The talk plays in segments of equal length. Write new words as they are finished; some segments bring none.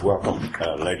Welcome,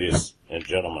 ladies and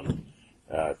gentlemen,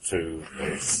 to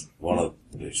one of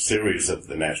the series of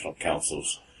the National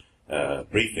Council's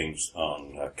briefings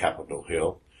on Capitol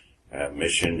Hill.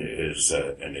 Mission is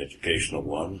an educational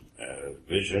one.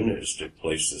 Vision is to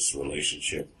place this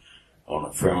relationship on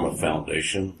a firmer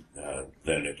foundation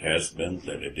than it has been,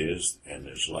 than it is, and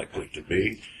is likely to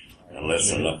be,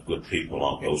 unless enough good people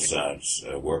on both sides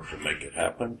work to make it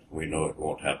happen. We know it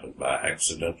won't happen by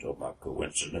accident or by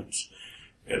coincidence.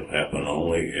 It'll happen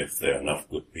only if there are enough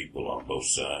good people on both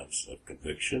sides of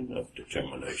conviction, of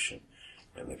determination,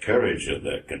 and the courage of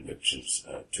their convictions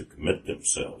to commit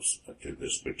themselves to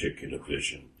this particular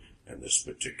vision and this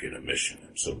particular mission.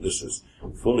 And so this is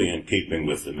fully in keeping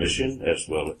with the mission as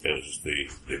well as the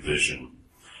vision.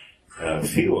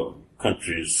 Fewer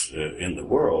countries in the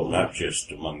world, not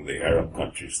just among the Arab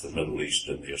countries, the Middle East,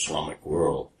 and the Islamic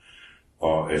world,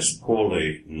 are as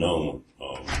poorly known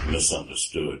or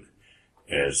misunderstood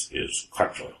as is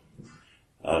Qatar.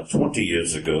 20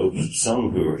 years ago,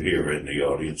 some who are here in the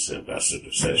audience,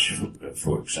 Ambassador Session,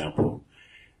 for example,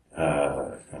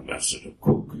 Ambassador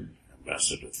Cook,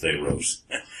 Ambassador Theros,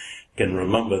 can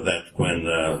remember that when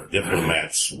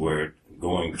diplomats were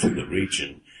going to the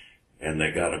region and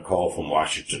they got a call from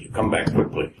Washington to come back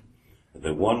quickly,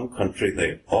 the one country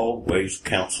they always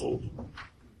counseled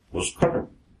was Qatar,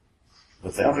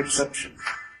 without exception.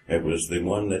 It was the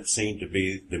one that seemed to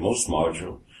be the most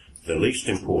marginal, the least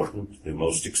important, the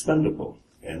most expendable.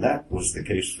 And that was the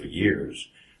case for years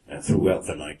throughout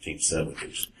the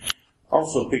 1970s.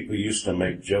 Also, people used to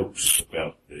make jokes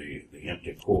about the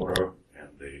empty quarter and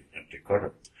the empty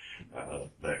Qatar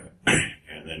there.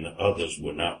 And then others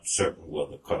were not certain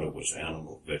whether Qatar was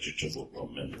animal, vegetable, or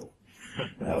mineral.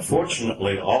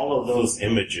 Fortunately, all of those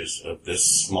images of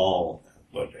this small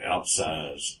but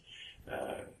outsized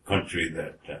country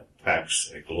that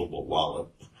packs a global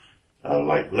wallop,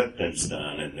 like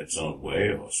Liechtenstein in its own way,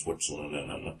 or Switzerland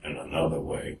in another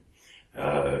way,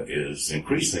 is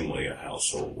increasingly a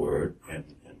household word,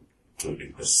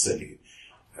 including the city.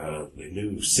 The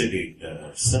new city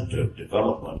center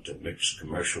development, a mixed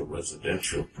commercial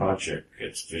residential project,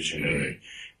 it's visionary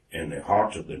in the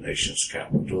heart of the nation's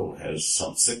capital, has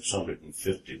some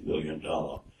 $650 million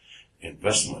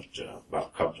investment by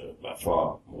Qatar, by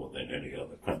far more than any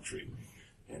other country.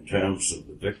 In terms of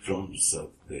the victims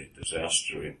of the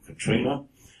disaster in Katrina,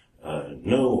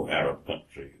 no Arab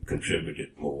country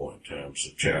contributed more in terms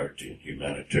of charity and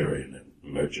humanitarian and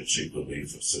emergency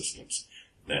relief assistance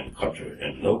than Qatar,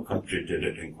 and no country did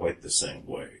it in quite the same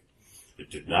way.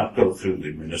 It did not go through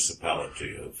the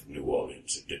municipality of New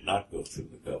Orleans. It did not go through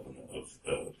the governor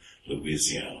of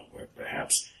Louisiana, where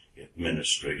perhaps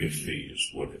administrative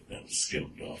fees would have been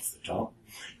skimmed off the top.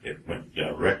 It went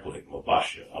directly,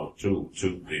 mubashir, to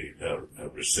the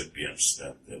recipients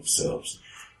themselves.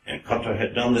 And Qatar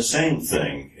had done the same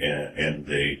thing in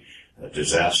the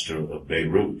disaster of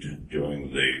Beirut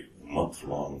during the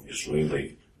month-long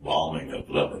Israeli bombing of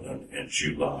Lebanon in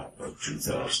July of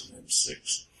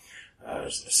 2006.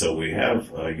 So we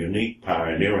have a unique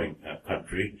pioneering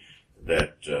country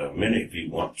that many of you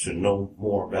want to know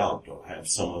more about or have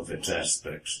some of its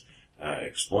aspects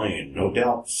explained. No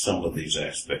doubt some of these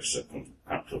aspects are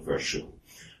controversial,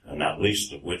 not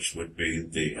least of which would be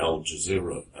the Al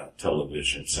Jazeera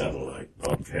television satellite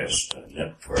broadcast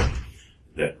network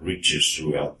that reaches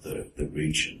throughout the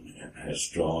region and has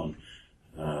drawn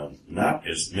not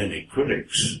as many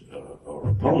critics or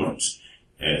opponents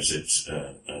as its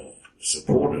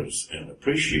supporters and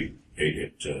appreciated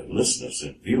listeners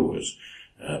and viewers,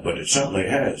 but it certainly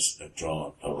has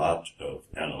drawn a lot of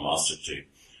animosity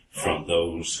from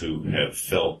those who have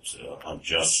felt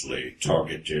unjustly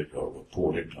targeted or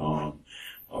reported on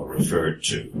or referred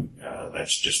to.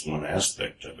 That's just one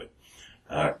aspect of it.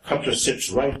 Qatar sits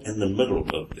right in the middle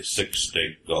of the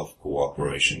six-state Gulf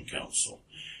Cooperation Council.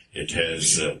 It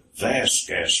has vast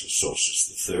gas resources,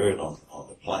 the third on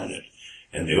the planet,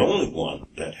 and the only one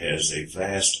that has a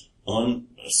vast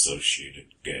unassociated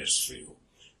gas field.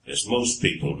 As most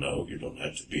people know, you don't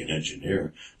have to be an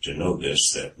engineer to know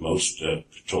this, that most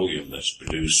petroleum that's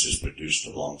produced is produced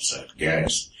alongside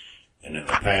gas. And in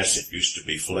the past, it used to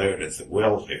be flared at the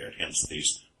wellhead, hence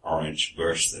these orange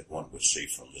bursts that one would see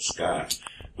from the sky,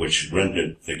 which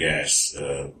rendered the gas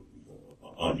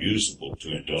unusable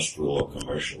to industrial or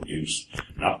commercial use.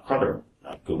 Not Qatar,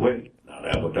 not Kuwait, not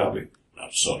Abu Dhabi,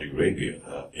 not Saudi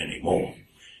Arabia anymore.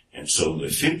 And so the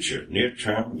future,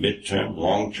 near-term, mid-term,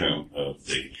 long-term of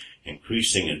the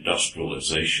increasing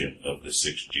industrialization of the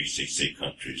six GCC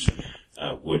countries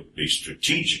would be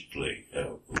strategically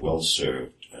well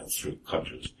served through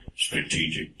Qatar's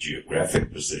strategic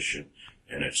geographic position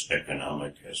and in its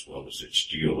economic as well as its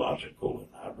geological and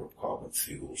hydrocarbon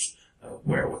fuels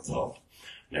wherewithal.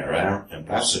 Now, our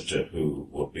ambassador, who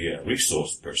will be a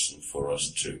resource person for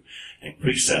us to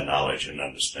increase our knowledge and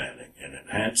understanding and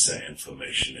enhance our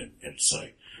information and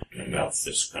insight about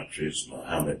this country, is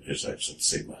His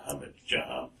Excellency Mohammed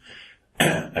Jahan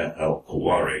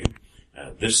Al-Kuwari.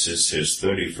 This is his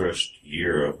 31st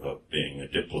year of being a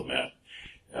diplomat.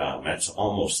 That's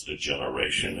almost a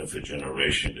generation, if a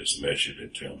generation is measured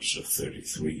in terms of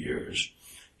 33 years.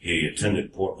 He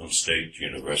attended Portland State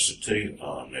University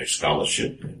on a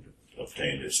scholarship and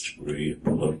obtained his degree in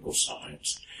political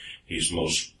science. He's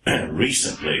most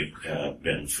recently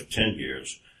been, for 10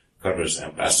 years, Qatar's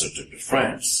ambassador to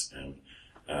France. And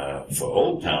for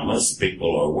old-timers,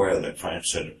 people are aware that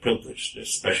France had a privileged, a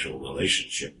special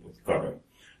relationship with Qatar.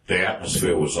 The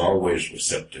atmosphere was always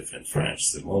receptive in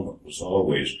France. The moment was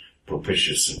always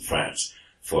propitious in France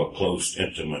for a close,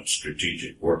 intimate,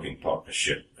 strategic working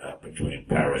partnership between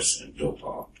Paris and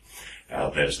Doha.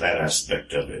 There's that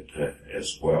aspect of it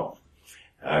as well.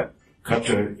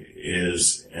 Qatar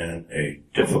is in a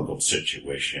difficult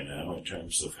situation now in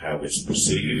terms of how it's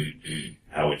perceived,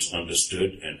 how it's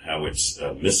understood, and how it's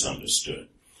misunderstood.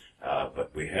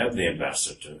 But we have the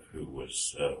ambassador who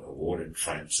was awarded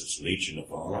France's Legion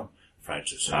of Honor,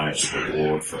 France's highest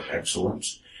award for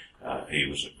excellence. He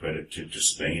was accredited to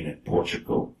Spain and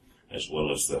Portugal, as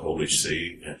well as the Holy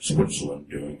See and Switzerland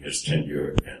during his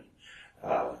tenure in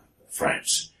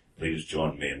France. Please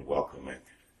join me in welcoming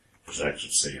His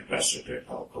Excellency Ambassador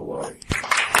Al-Kuwari.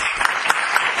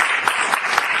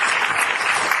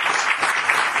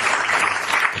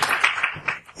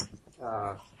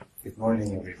 Good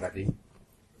morning, everybody.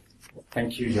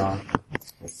 Thank you, John.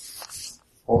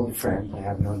 Old friend. I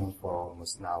have known him for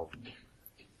almost now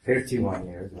 31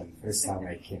 years, when the first time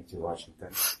I came to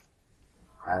Washington.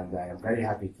 And I am very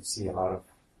happy to see a lot of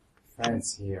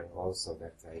friends here also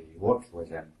that I worked with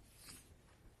them.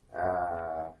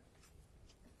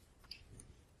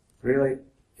 Really,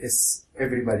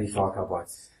 everybody talk about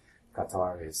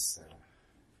Qatar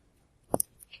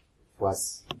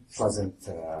wasn't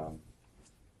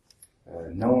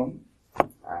known,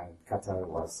 and Qatar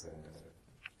was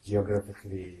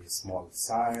geographically small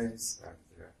size, and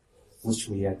which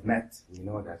we had met. We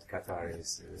know that Qatar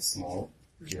is small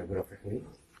geographically,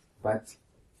 but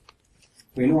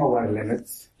we know our limit,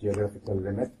 geographical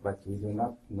limit, but we do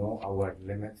not know our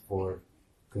limit for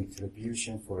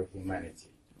contribution for humanity.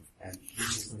 And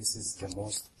this is the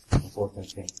most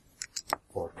important thing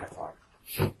for Qatar.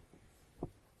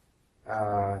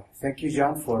 Thank you,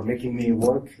 John, for making me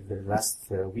work the last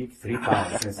week 3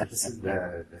 times. Since this is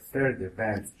the third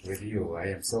event with you, I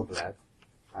am so glad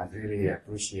and really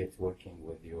appreciate working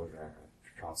with your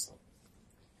council.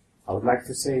 I would like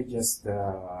to say just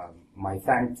my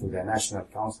thanks to the National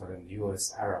Council and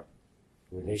U.S.-Arab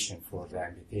Relations for the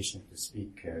invitation to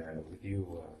speak with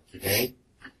you today.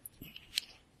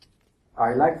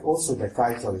 I like also the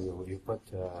title you put,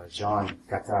 John,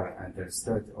 Qatar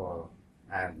Understood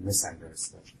and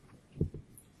Misunderstood.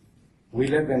 We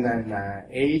live in an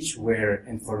age where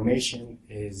information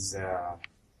is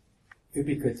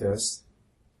ubiquitous,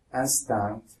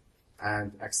 instant,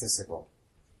 and accessible.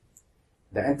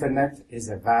 The internet is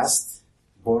a vast,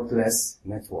 borderless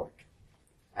network,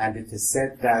 and it is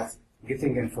said that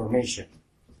getting information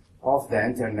off the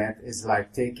internet is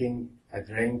like taking a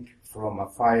drink from a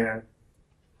fire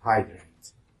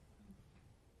hydrant.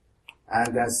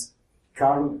 And as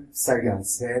Carl Sagan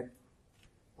said,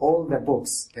 all the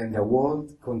books in the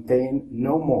world contain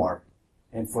no more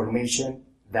information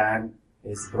than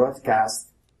is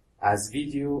broadcast as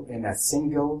video in a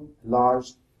single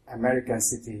large American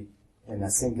city in a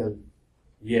single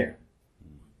year.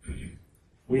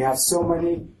 We have so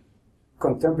many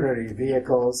contemporary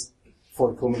vehicles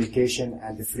for communication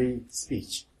and free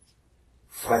speech,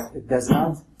 but it does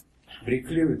not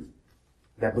preclude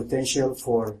the potential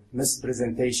for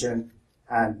mispresentation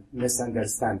and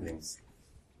misunderstandings.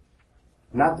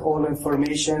 Not all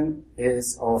information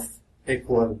is of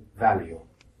equal value.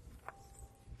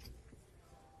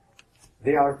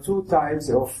 There are 2 types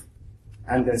of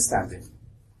understanding: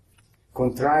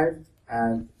 contrived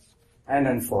and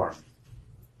uninformed.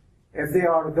 If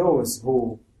there are those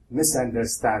who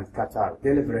misunderstand Qatar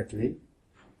deliberately,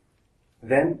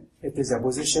 then it is a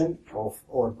position of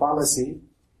or policy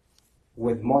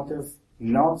with motive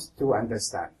not to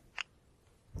understand.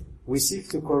 We seek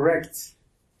to correct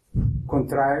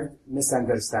contrived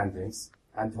misunderstandings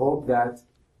and hope that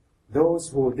those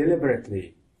who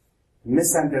deliberately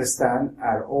misunderstand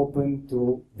are open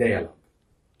to dialogue.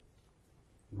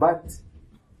 But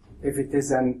if it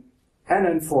is an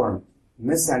uninformed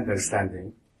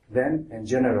misunderstanding, then in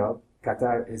general,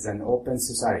 Qatar is an open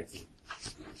society,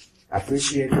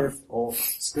 appreciative of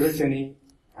scrutiny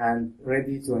and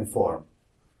ready to inform.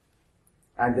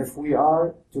 And if we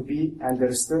are to be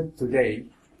understood today,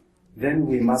 then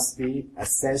we must be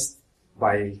assessed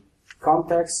by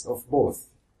context of both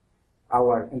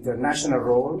our international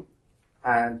role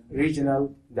and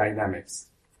regional dynamics,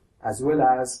 as well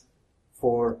as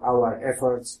for our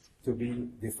efforts to be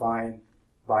defined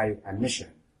by a mission.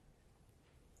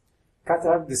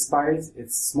 Qatar, despite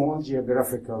its small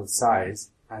geographical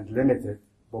size and limited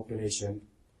population,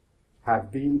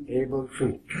 have been able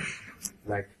to,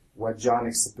 like what John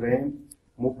explained,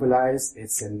 mobilize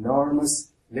its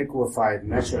enormous liquefied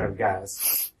natural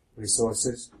gas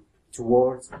resources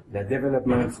towards the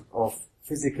development of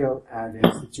physical and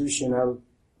institutional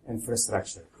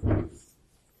infrastructure.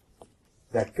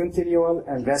 The continual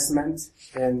investment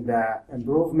in the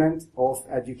improvement of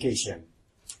education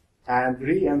and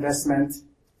reinvestment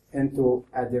into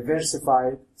a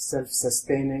diversified,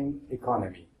 self-sustaining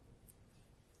economy.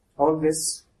 All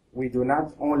this we do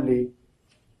not only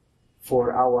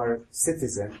for our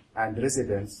citizens and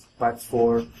residents, but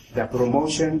for the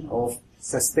promotion of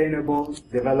sustainable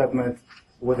development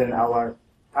within our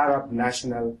Arab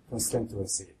national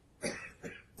constituency.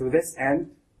 To this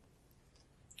end,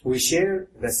 we share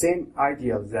the same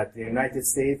ideals that the United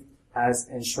States has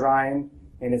enshrined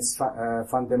in its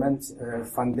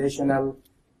foundational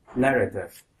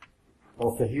narrative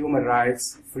of the human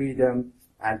rights, freedom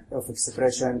and of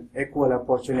expression, equal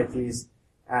opportunities,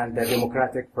 and the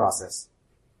democratic process.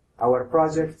 Our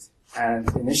projects and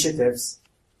initiatives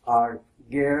are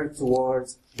geared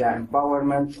towards the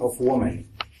empowerment of women,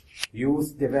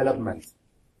 youth development,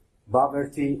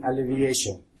 poverty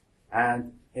alleviation,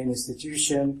 and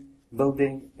institution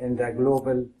building in the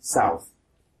global south.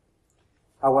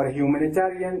 Our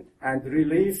humanitarian and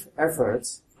relief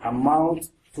efforts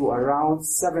amount to around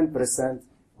 7%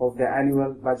 of the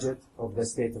annual budget of the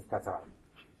state of Qatar,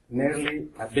 nearly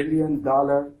 $1 billion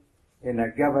in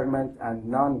a government and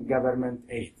non-government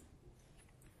aid.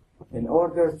 In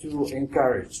order to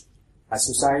encourage a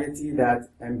society that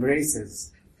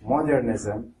embraces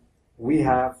modernism, we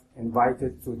have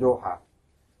invited to Doha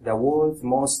the world's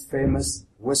most famous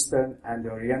Western and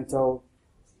Oriental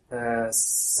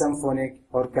symphonic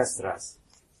orchestras.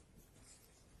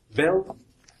 Built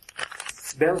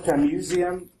a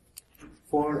museum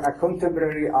for a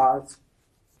contemporary art,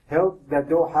 held the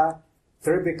Doha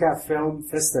Tribeca Film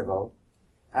Festival,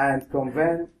 and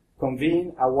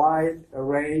convene a wide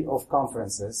array of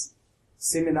conferences,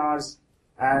 seminars,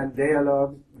 and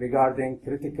dialogue regarding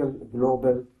critical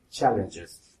global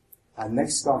challenges. And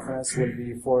next conference will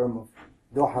be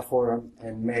Doha Forum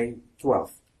in May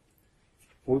 12th.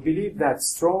 We believe that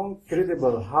strong,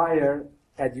 credible higher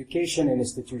education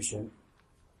institutions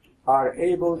are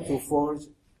able to forge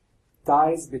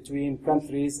ties between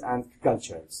countries and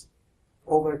cultures,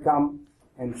 overcome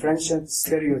entrenched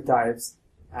stereotypes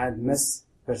and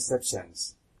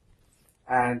misperceptions,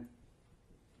 and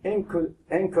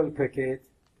inculcate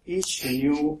each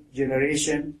new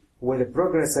generation with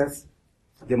progressive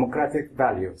democratic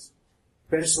values.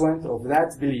 Pursuant of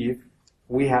that belief,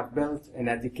 we have built an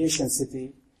education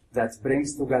city that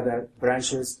brings together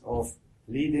branches of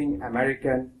leading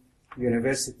American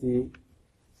university.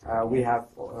 We have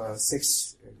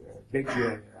 6 big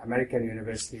American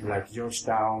universities like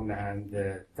Georgetown and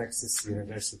Texas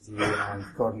University and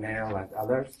Cornell and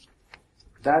others,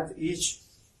 that each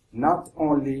not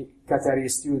only Qatari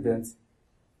students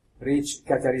reach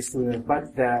Qatari students,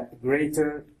 but the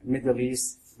greater Middle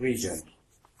East region.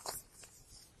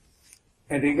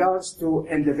 In regards to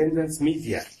independent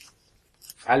media,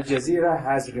 Al Jazeera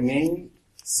has remained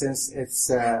since its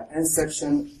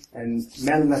inception in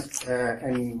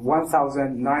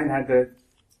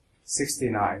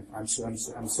 1969. I'm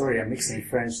sorry, I'm mixing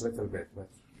French a little bit, but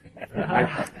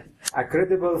a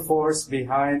credible force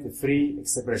behind free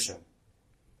expression.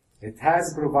 It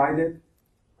has provided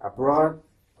a broad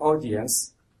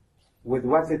audience with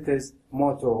what it is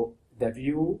motto, the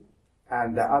view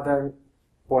and the other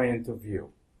point of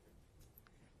view.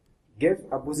 Give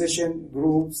opposition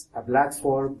groups a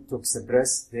platform to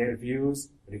express their views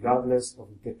regardless of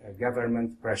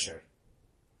government pressure,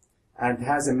 and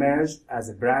has emerged as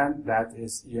a brand that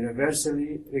is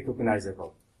universally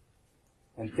recognizable.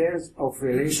 In terms of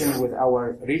relation with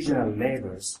our regional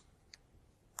neighbors,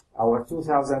 our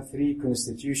 2003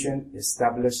 Constitution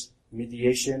established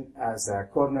mediation as a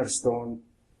cornerstone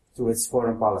to its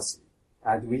foreign policy,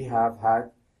 and we have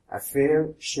had a fair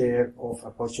share of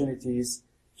opportunities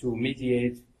to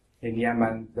mediate in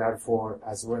Yemen, Darfur,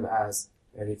 as well as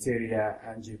Eritrea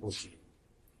and Djibouti.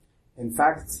 In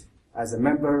fact, as a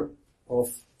member of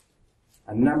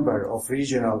a number of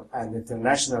regional and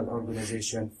international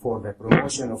organizations for the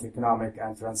promotion of economic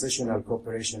and transitional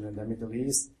cooperation in the Middle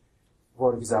East,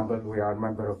 for example, we are a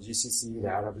member of GCC, the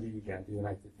Arab League, and the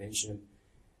United Nations.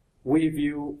 We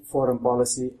view foreign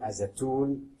policy as a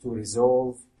tool to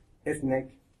resolve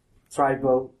ethnic,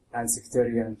 tribal, and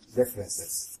sectarian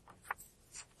differences.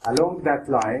 Along that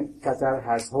line, Qatar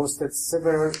has hosted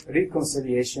several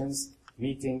reconciliations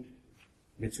meetings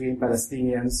between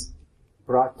Palestinians,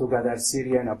 brought together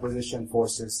Syrian opposition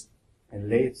forces in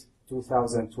late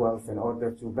 2012 in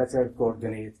order to better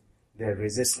coordinate their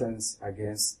resistance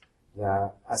against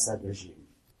the Assad regime,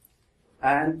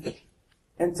 and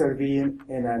intervene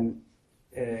in an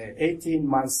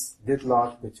 18-month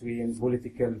deadlock between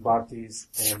political parties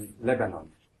in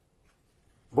Lebanon.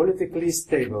 Politically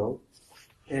stable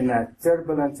in a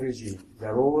turbulent regime,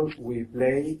 the role we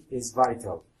play is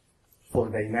vital for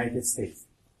the United States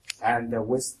and the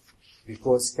West,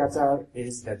 because Qatar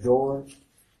is the door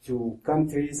to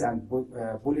countries and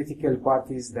political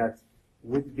parties that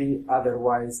would be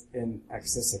otherwise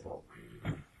inaccessible.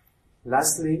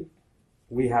 Lastly,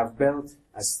 we have built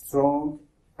a strong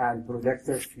and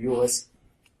productive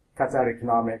U.S.-Qatar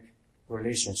economic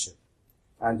relationship,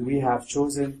 and we have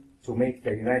chosen to make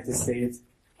the United States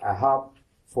a hub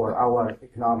for our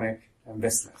economic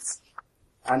investments.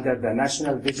 Under the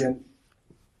National Vision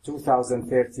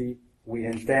 2030, we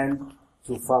intend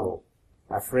to follow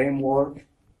a framework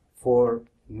for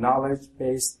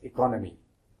knowledge-based economy,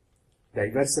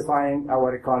 diversifying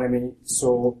our economy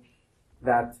so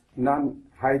that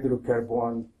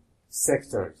non-hydrocarbon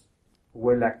sectors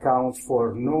will account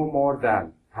for no more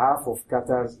than half of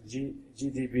Qatar's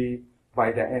GDP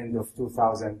by the end of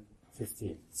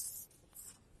 2015.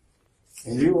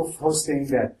 In lieu of hosting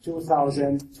the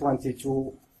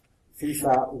 2022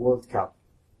 FIFA World Cup,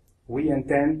 we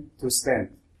intend to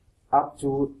spend up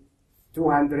to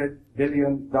 $200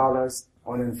 billion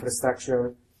on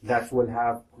infrastructure that will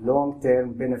have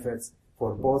long-term benefits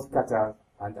for both Qatar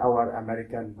and our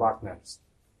American partners.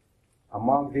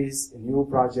 Among these new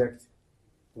projects,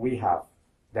 we have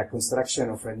the construction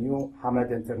of a new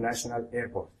Hamad International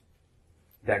Airport,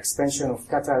 the expansion of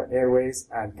Qatar Airways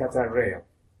and Qatar Rail,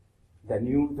 the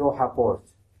new Doha Port,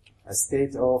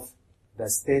 the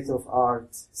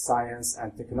state-of-art science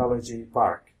and technology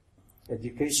park,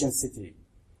 education city,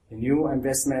 a new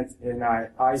investment in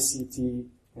ICT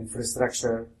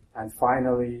infrastructure, and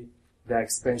finally, the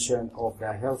expansion of the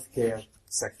healthcare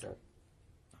sector.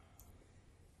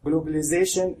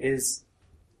 Globalization is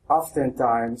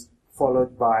oftentimes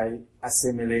followed by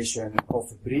assimilation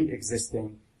of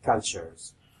pre-existing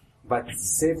cultures, but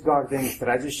safeguarding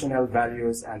traditional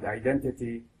values and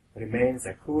identity remains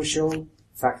a crucial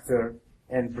factor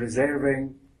in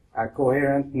preserving a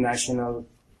coherent national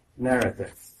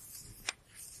narrative.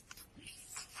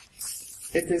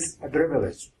 It is a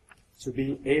privilege to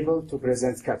be able to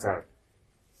present Qatar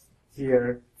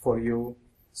here for you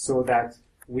so that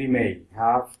we may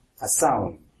have a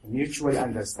sound mutual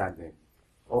understanding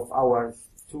of our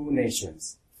two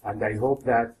nations, and I hope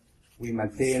that we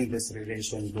maintain this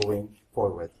relation going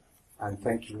forward. And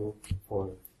thank you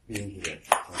for being here.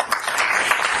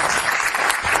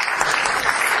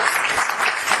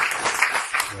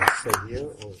 Stay here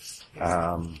or?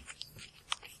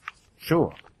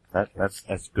 Sure.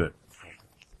 That's good.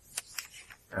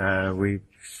 We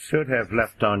should have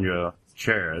left on your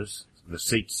chairs, the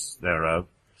seats thereof,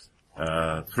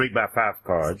 3x5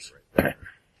 cards,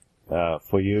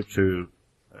 for you to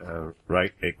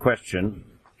write a question,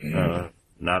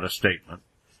 not a statement,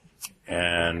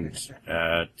 and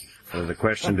for the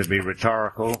question to be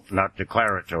rhetorical, not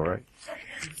declaratory,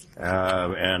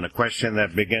 and a question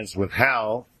that begins with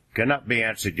how cannot be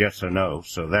answered yes or no,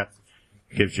 so that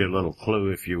gives you a little clue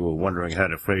if you were wondering how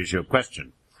to phrase your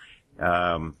question.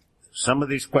 Some of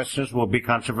these questions will be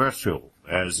controversial,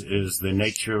 as is the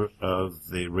nature of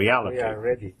the reality. We are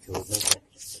ready to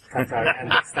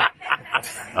understand.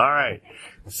 All right.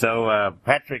 So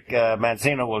Patrick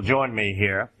Manzino will join me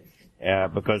here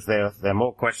because there are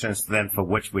more questions than for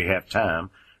which we have time.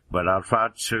 But I'll try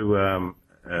to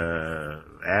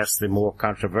ask the more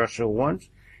controversial ones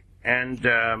and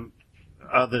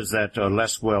others that are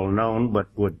less well known but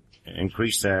would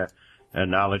increase their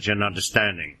knowledge and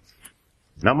understanding.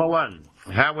 Number one,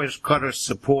 how is Qatar's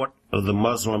support of the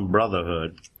Muslim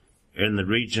Brotherhood in the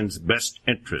region's best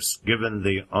interest, given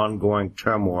the ongoing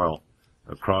turmoil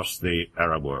across the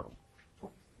Arab world?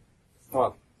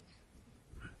 Well,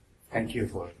 thank you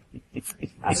for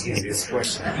asking this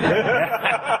question.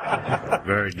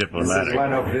 Very diplomatic. This is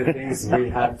one of the things we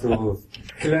have to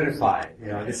clarify.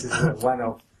 This is one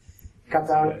of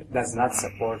Qatar does not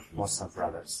support Muslim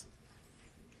Brothers.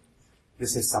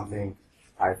 This is something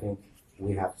I think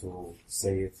we have to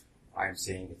say it. I'm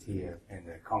saying it here in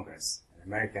the Congress, the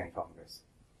American Congress.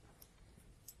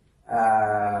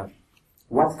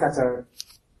 What Qatar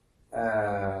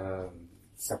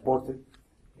supported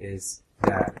is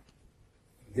the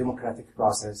democratic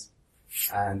process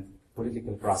and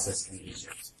political process in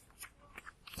Egypt.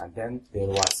 And then there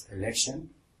was election,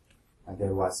 and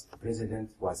there was president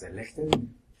was elected,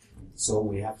 so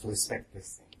we have to respect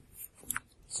this thing.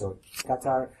 So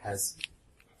Qatar has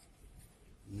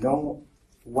no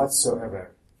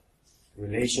whatsoever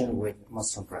relation with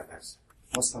Muslim Brothers.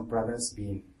 Muslim Brothers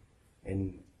being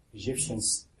in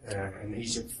in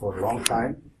Egypt for a long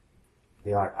time.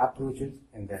 They are uprooted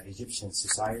in the Egyptian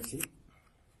society.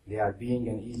 They are being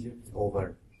in Egypt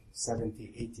over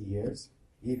 70, 80 years,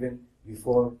 even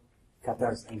before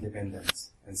Qatar's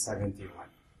independence in 71.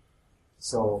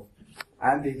 So,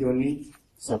 and they don't need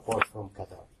support from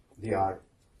Qatar. They are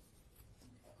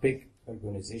big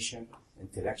organization,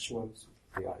 intellectuals.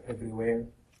 They are everywhere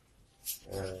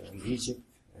in Egypt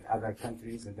and other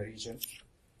countries in the region.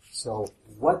 So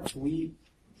what we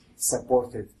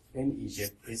supported in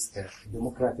Egypt is the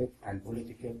democratic and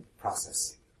political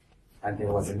process. And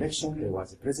there was election, there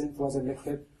was a president was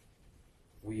elected.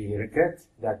 We regret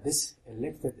that this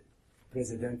elected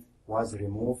president was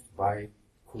removed by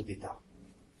coup d'etat.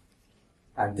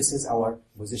 And this is our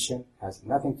position, has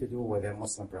nothing to do with the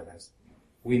Muslim Brothers.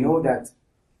 We know that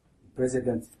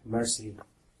President Morsi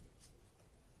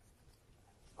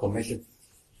committed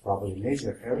probably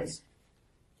major errors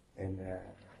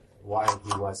while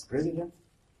he was president,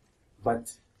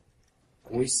 but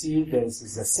we see this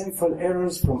is a sinful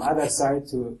errors from other side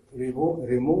to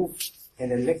remove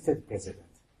an elected president.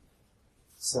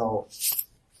 So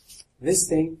this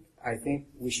thing, I think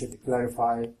we should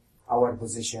clarify our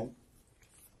position.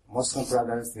 Muslim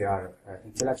Brothers, they are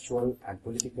intellectual and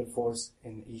political force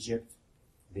in Egypt.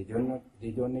 They don't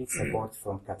need support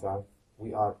from Qatar.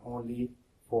 We are only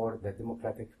for the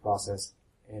democratic process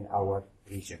in our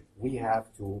region. We have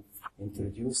to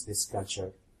introduce this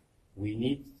culture. We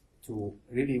need to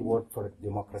really work for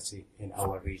democracy in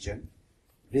our region.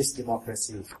 This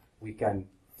democracy,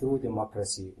 through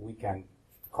democracy, we can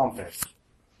combat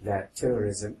the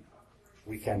terrorism.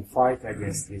 We can fight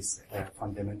against these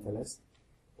fundamentalists.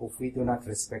 If we do not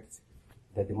respect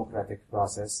the democratic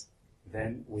process,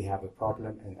 then we have a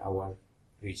problem in our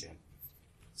region.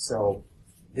 So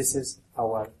this is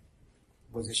our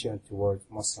position toward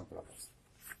Muslim Brothers.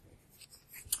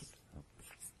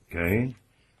 Okay.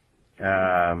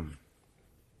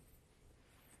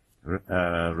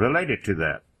 Related to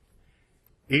that,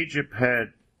 Egypt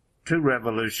had two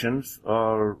revolutions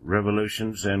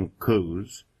and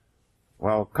coups,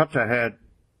 while Qatar had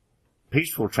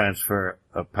peaceful transfer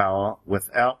of power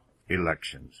without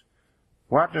elections.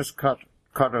 Why does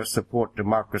Qatar support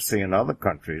democracy in other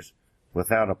countries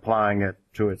without applying it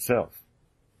to itself?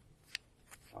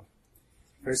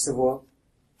 First of all,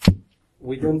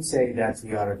 we don't say that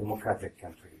we are a democratic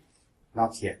country.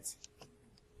 Not yet.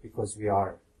 Because we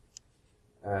are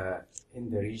in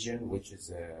the region, which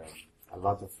is a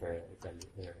lot of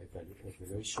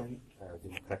evolution,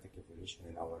 democratic evolution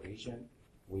in our region.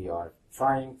 We are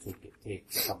trying to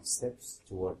take some steps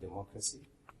toward democracy.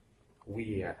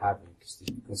 We have a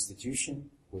constitution,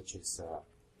 which is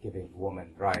giving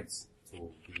women rights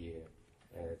to be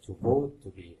to vote, to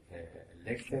be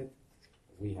elected.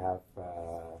 We have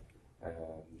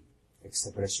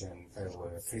expression,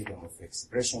 freedom of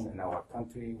expression in our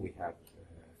country. We have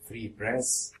free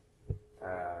press.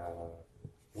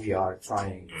 We are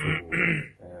trying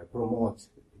to promote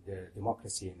the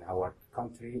democracy in our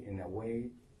country in a way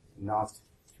not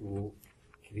to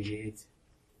create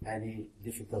any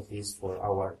difficulties for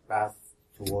our path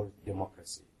toward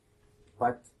democracy.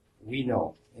 But we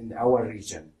know in our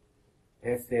region,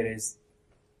 if there is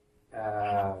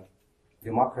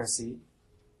democracy,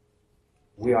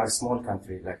 we are a small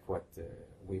country, like what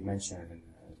we mentioned in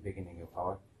the beginning of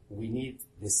our. We need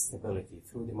this stability.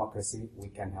 Through democracy, we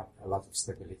can have a lot of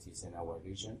stabilities in our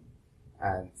region.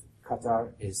 And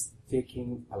Qatar is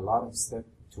taking a lot of steps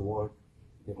toward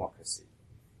democracy.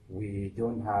 We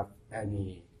don't have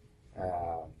any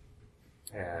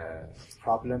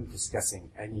problem discussing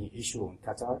any issue in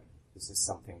Qatar. This is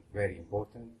something very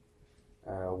important.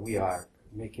 We are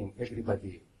making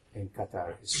everybody in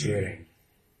Qatar is sharing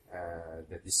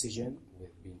the decision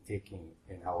we've been taking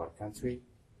in our country.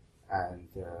 And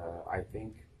I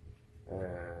think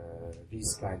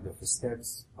these kind of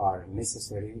steps are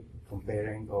necessary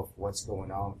comparing of what's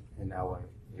going on in our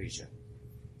region.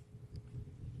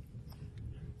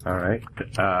 All right.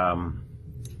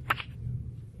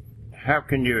 How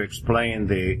can you explain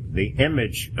the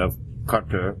image of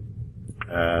Qatar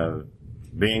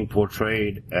being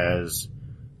portrayed as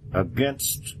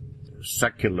against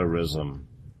secularism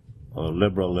or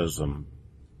liberalism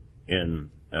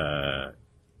in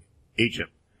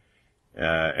Egypt,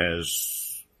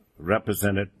 as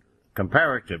represented,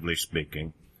 comparatively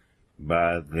speaking,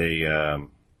 by the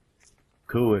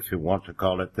coup, if you want to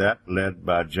call it that, led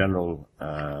by General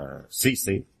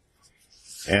Sisi,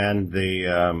 and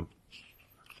the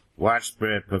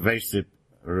widespread, pervasive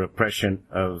repression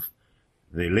of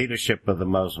the leadership of the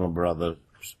Muslim Brothers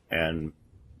and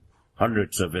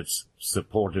hundreds of its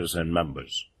supporters and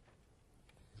members?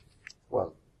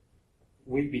 Well,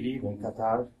 we believe in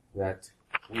Qatar that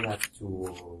we have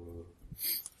to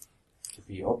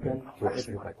be open to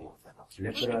everybody,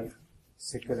 liberal,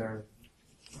 secular,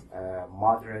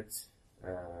 moderate,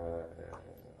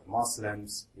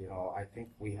 Muslims. I think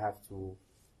we have to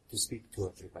speak to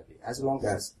everybody. As long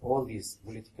as all these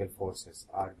political forces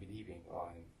are believing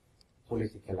on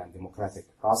political and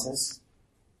democratic process,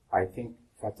 I think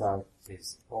Qatar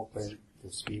is open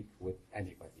to speak with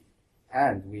anybody.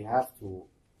 And we have to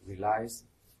realize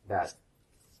that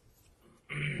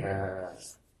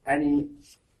any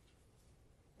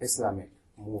Islamic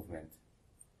movement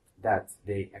that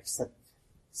they accept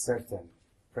certain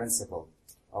principle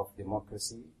of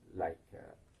democracy, like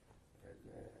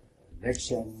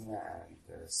election and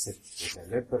sit with the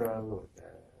liberal, with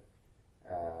the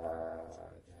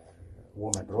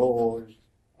woman role,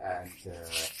 and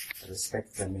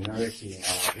respect the minority in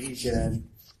our region.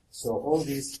 So all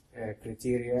these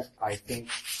criteria, I think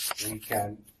we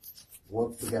can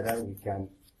work together, we can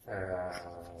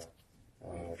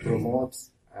promote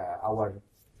our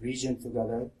region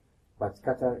together, but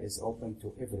Qatar is open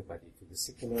to everybody, to the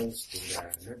seculars, to the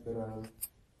liberal,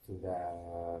 to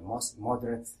the most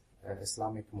moderate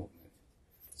Islamic movement.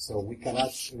 So we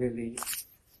cannot really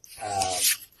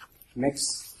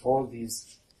mix all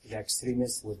these, the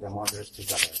extremists with the moderates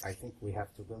together. I think we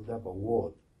have to build up a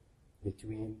wall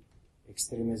between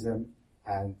extremism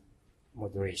and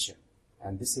moderation.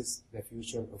 And this is the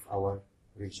future of our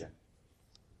region.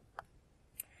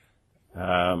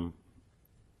 How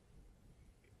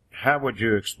would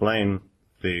you explain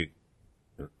the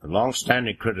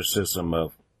long-standing criticism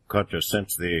of Qatar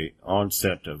since the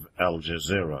onset of Al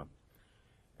Jazeera,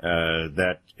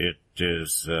 that it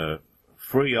is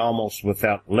free almost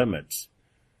without limits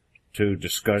to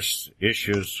discuss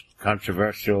issues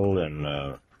controversial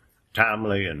and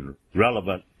timely and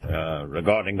relevant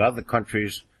regarding other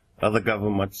countries, other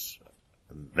governments,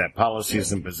 their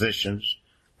policies and positions,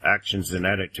 actions and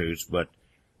attitudes, but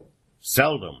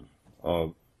seldom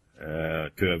or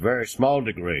to a very small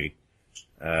degree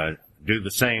do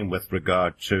the same with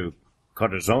regard to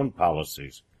Qatar's own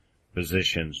policies,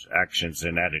 positions, actions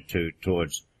and attitude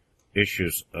towards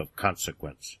issues of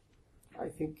consequence. I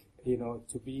think,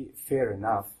 to be fair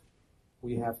enough,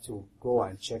 we have to go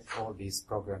and check all these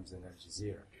programs in Al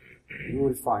Jazeera. You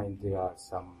will find there are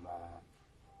some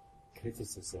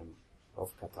criticism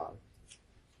of Qatar.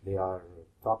 They are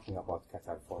talking about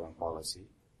Qatar foreign policy.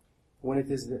 When it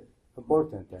is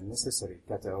important and necessary,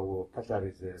 Qatar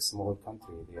is a small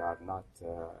country. They are not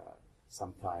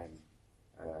sometimes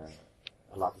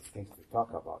a lot of things to talk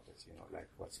about it, like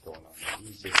what's going on in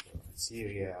Egypt or in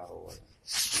Syria or in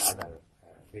other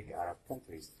big Arab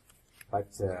countries. But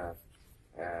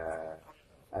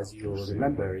as you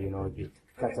remember, the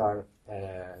Qatar,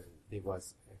 they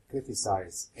was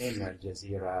criticized in Al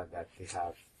Jazeera that they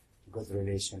have good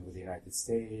relation with the United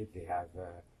States, they have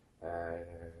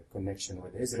connection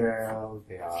with Israel,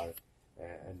 they are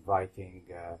inviting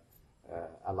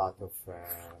a lot of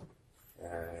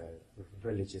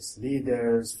religious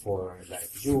leaders for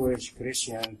like Jewish,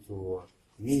 Christian to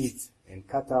meet in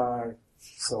Qatar.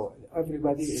 So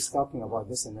everybody is talking about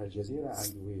this in Al Jazeera,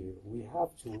 and we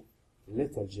have to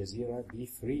let Al Jazeera be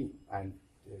free and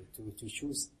to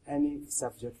choose any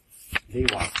subject they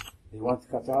want. They want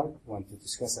Qatar, want to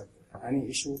discuss any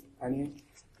issue, any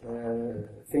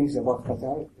things about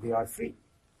Qatar, they are free.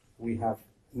 We have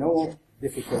no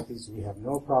difficulties, we have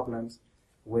no problems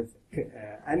with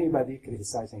anybody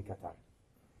criticizing Qatar.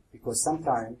 Because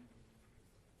sometimes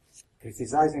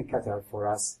criticizing Qatar for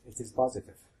us, it is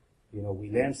positive. We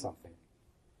learn something.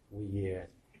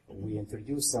 We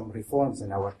introduce some reforms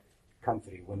in our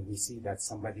country when we see that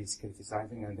somebody is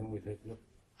criticizing, and then we look,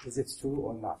 is it true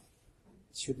or not?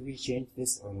 Should we change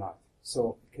this or not?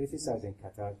 So criticizing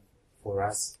Qatar, for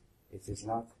us, it is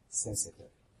not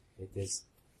sensitive. It is,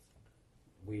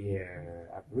 we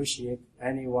appreciate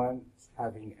anyone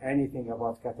having anything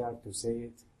about Qatar to say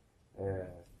it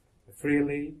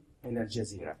freely in Al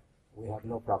Jazeera. We have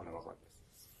no problem about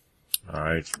this. All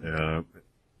right.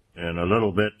 In a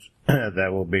little bit,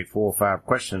 there will be 4 or 5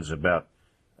 questions about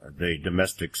the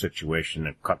domestic situation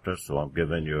in Qatar, so I'm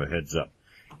giving you a heads up.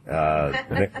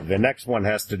 The next one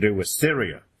has to do with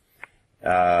Syria.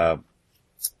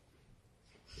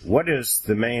 What is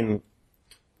the main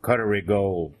Qatari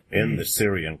goal in the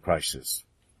Syrian crisis?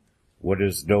 What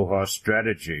is Doha's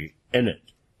strategy in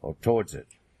it or towards it?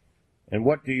 And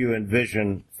what do you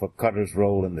envision for Qatar's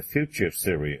role in the future of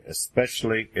Syria,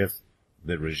 especially if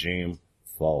the regime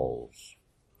falls?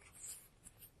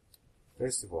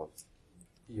 First of all,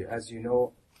 as you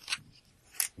know,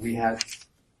 we had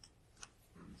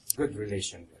good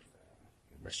relation with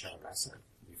Bashar al-Assad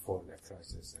before the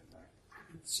crisis in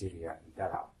Syria and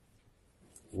Daraa.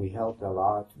 We helped a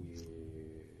lot.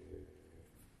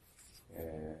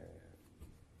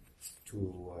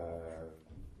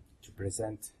 To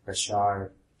present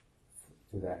Bashar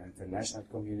to the international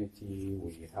community.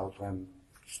 We helped him.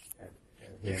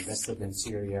 He invested in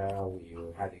Syria. We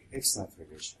had an excellent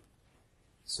relation.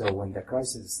 So when the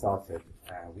crisis started,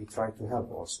 we tried to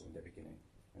help also in the beginning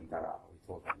in Daraa. We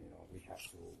told them, we have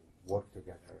to work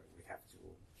together. We have to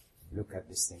look at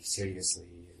this thing seriously.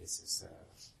 This is,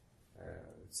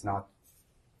 it's not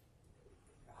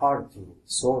hard to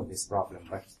solve this problem,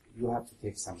 but you have to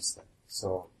take some steps.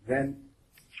 So then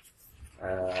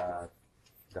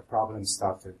the problem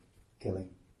started killing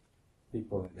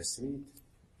people in the street.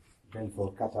 Then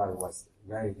for Qatar it was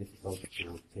very difficult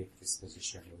to take this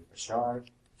position with Bashar.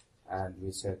 And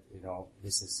we said,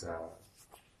 this is,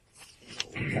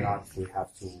 we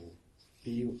have to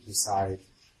be beside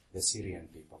the Syrian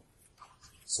people.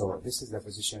 So this is the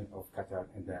position of Qatar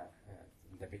in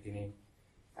the beginning.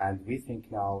 And we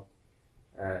think now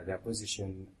the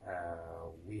position,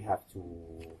 we have to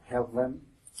help them.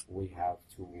 We have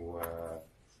to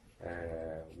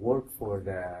work for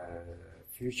the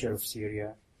future of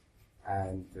Syria.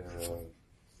 And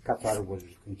Qatar will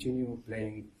continue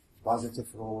playing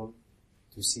positive role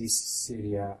to see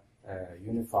Syria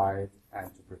unified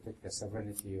and to protect the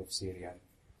sovereignty of Syria.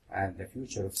 And the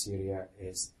future of Syria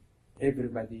is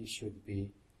everybody should be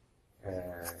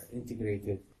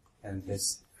integrated in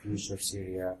this future of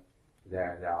Syria.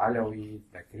 The Alawi,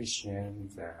 the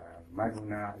Christians, the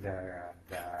Maruna,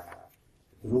 the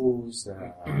Druze,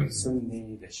 the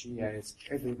Sunni, the Shiites,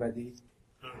 everybody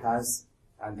has,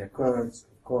 and the Kurds,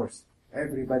 of course,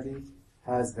 everybody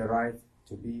has the right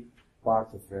to be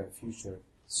part of the future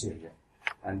Syria.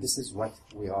 And this is what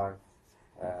we are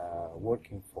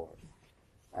working for.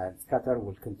 And Qatar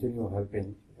will continue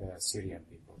helping Syrian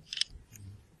people.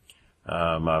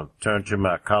 I'll turn to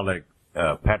my colleague,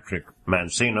 Patrick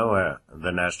Mancino,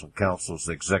 the National Council's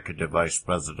Executive Vice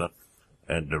President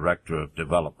and Director of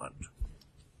Development.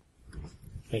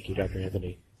 Thank you, Dr.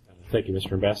 Anthony. Thank you,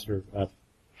 Mr. Ambassador.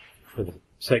 For the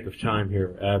sake of time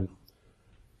here, I'm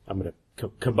going to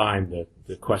combine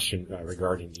the question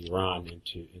regarding Iran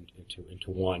into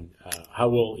one. How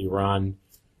will Iran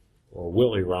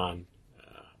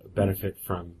benefit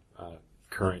from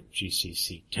current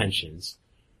GCC tensions? ?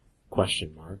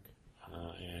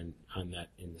 And on that,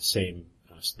 in the same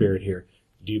spirit here,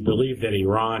 do you believe that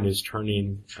Iran is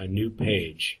turning a new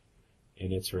page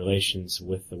in its relations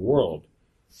with the world,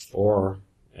 or,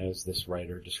 as this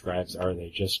writer describes, are they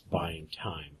just buying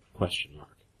time? ?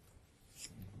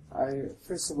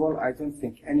 First of all, I don't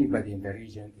think anybody in the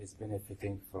region is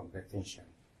benefiting from the tension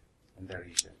in the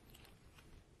region.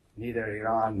 Neither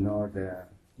Iran nor the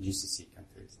GCC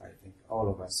countries. I think all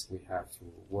of us, we have to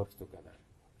work together.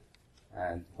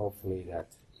 And hopefully that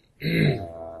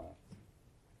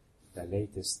the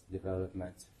latest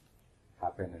development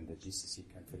happen in the GCC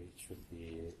country should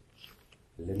be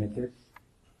limited.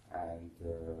 And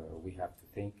we have to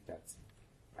think that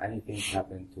anything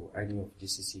happen to any of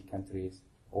GCC countries,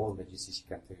 all the GCC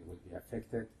countries will be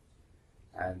affected.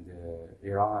 And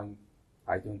Iran,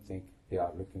 I don't think they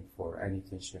are looking for any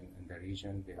tension in the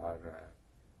region. They are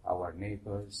our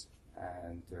neighbors,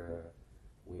 and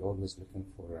we're always looking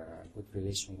for a good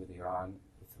relation with Iran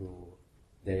through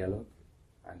dialogue.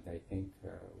 And I think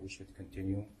we should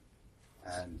continue.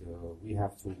 And we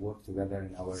have to work together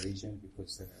in our region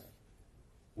because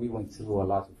we went through a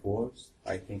lot of wars.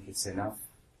 I think it's enough.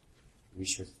 We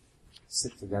should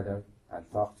sit together and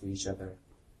talk to each other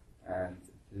and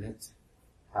let's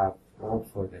have hope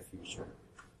for the future.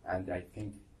 And I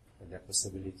think the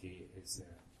possibility is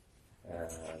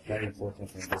very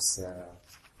important in this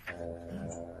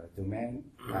domain.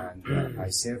 And I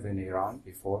served in Iran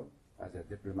before as a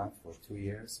diplomat for 2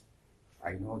 years.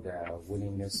 I know the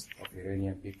willingness of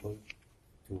Iranian people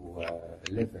to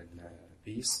live in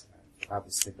peace and have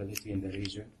stability in the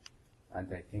region,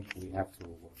 and I think we have to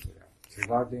work with that.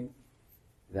 Regarding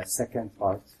the second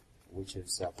part, which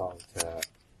is about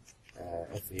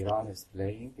if Iran is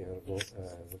playing with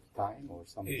time or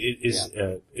something.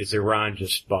 Is Iran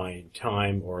just buying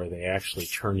time, or are they actually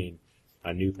turning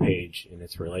a new page in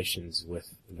its relations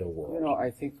with the world? I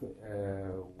think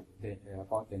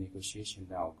about the negotiation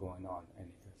now going on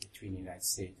between the United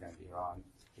States and Iran,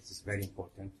 it is very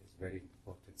important. It's a very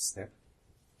important step.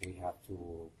 We have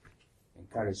to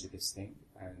encourage this thing,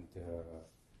 and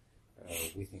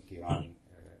we think Iran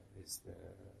is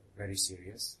very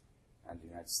serious, and the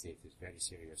United States is very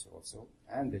serious also,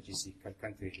 and the GCC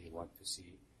countries, they want to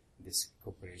see this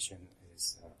cooperation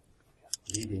is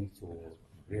leading to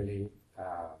really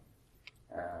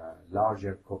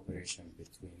larger cooperation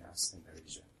between us and the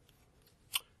region.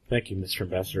 Thank you, Mr.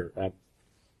 Ambassador.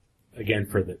 Again,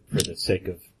 for the sake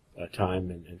of time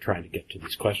and trying to get to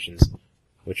these questions,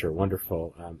 which are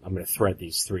wonderful, I'm going to thread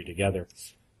these three together.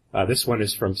 This one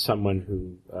is from someone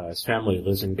whose family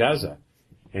lives in Gaza,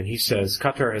 and he says,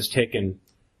 Qatar has taken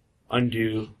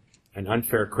undue and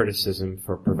unfair criticism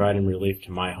for providing relief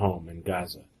to my home in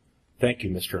Gaza. Thank you,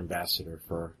 Mr. Ambassador,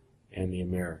 and the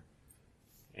Emir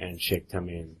and Sheikh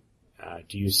Tamim.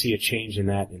 Do you see a change in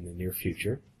that in the near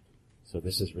future? So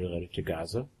this is related to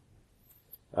Gaza.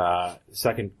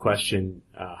 Second question,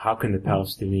 how can the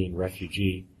Palestinian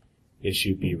refugee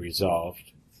issue be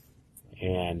resolved?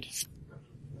 And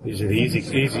these are the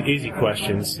easy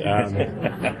questions.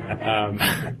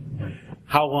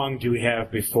 How long do we have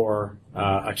before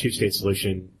a two-state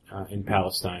solution in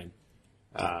Palestine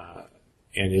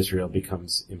and Israel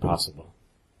becomes impossible?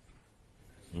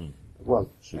 Well,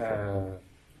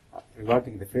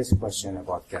 regarding the first question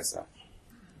about Gaza,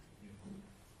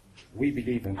 we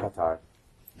believe in Qatar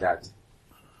that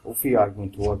if we are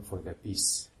going to work for the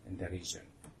peace in the region,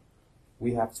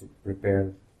 we have to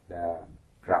prepare the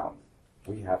ground.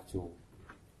 We have to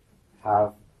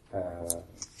have a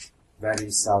very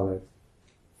solid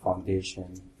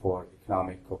foundation for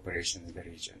economic cooperation in the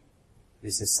region.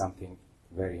 This is something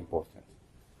very important.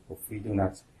 If we do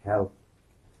not help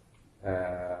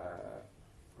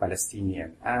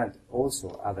Palestinian and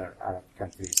also other Arab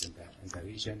countries in the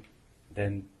region,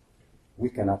 then we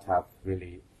cannot have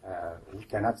really, we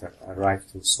cannot arrive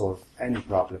to solve any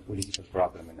political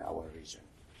problem in our region.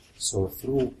 So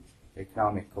through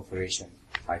economic cooperation,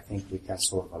 I think we can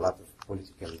solve a lot of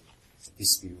political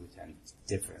dispute and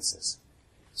differences.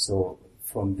 So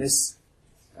from this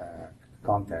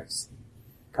context,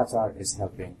 Qatar is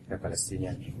helping the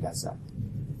Palestinians in Gaza.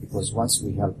 Because once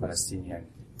we help Palestinians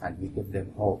and we give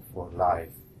them hope for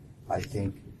life, I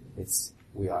think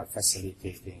we are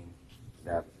facilitating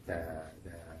the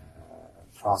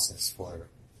process for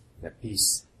the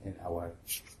peace in our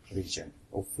region.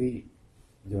 If we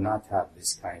do not have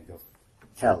this kind of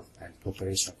help and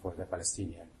cooperation for the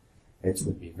Palestinians, it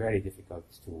will be very difficult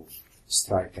to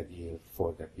strike a deal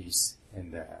for the peace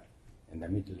in the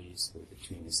Middle East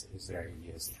between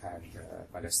Israelis and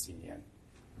Palestinians.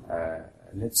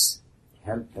 Let's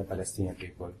help the Palestinian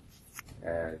people.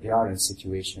 They are in a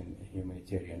situation,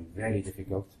 humanitarian, very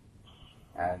difficult.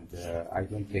 And I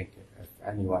don't think if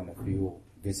any one of you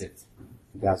visit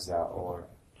Gaza or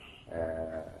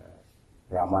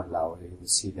Ramallah, you will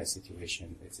see the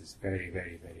situation. It is very,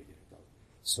 very, very difficult.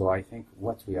 So I think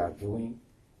what we are doing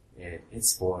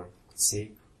is for the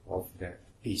sake of the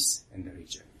peace in the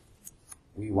region.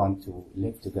 We want to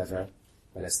live together,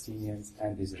 Palestinians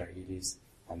and Israelis,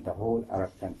 and the whole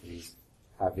Arab countries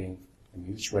having a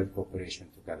mutual cooperation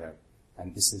together.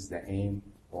 And this is the aim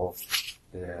of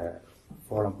the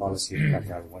foreign policy of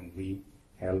Qatar when we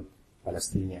help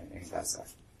Palestinians in Gaza.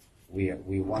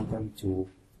 We want them to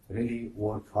really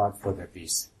work hard for the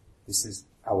peace. This is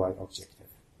our objective.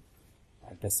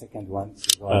 And the second one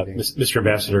regarding Mr.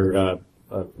 Ambassador,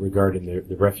 regarding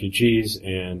the refugees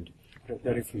and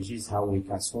the refugees, how we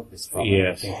can solve this problem.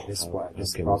 Yes. I think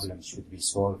this problem should be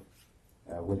solved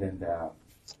within the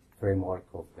framework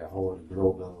of the whole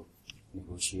global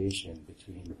negotiation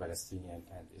between the Palestinians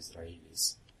and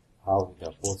Israelis. How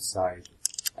the both sides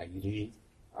agree,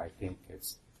 I think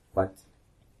but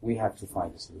we have to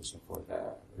find a solution for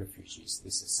the refugees.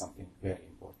 This is something very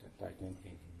important. I don't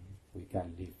think we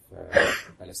can leave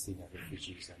Palestinian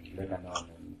refugees in Lebanon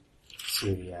and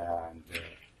Syria and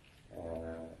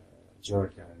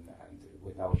Jordan and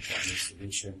without any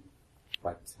solution.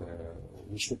 But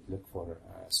we should look for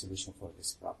a solution for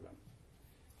this problem.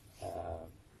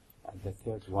 And the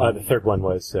third one. The third one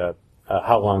was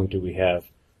how long do we have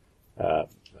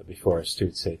before a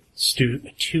two-state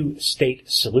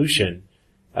solution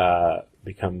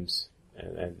becomes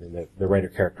and the writer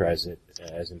characterized it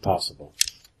as impossible.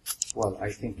 Well,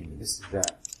 I think this is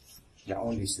the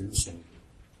only solution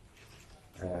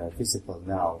visible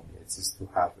now. It is to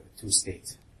have a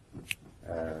two-state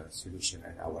solution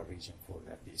in our region for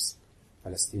the peace,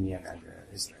 Palestinian and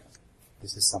Israel.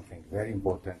 This is something very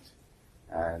important,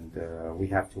 and we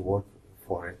have to work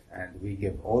for it, and we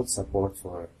give all support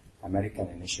for American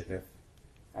initiative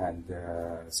and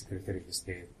Secretary of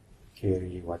State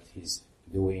Kerry, what he's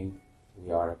doing.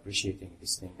 We are appreciating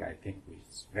this thing. I think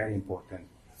it's very important,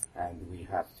 and we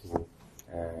have to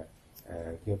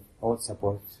give all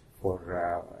support for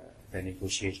the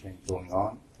negotiation going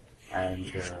on, and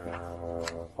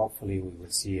hopefully we will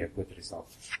see a good result.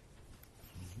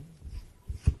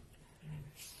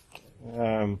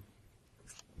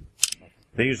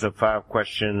 These are 5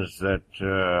 questions that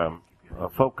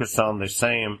focus on the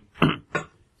same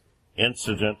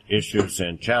incident, issues,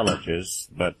 and challenges,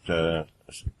 but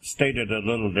stated a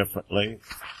little differently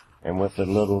and with a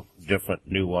little different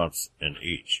nuance in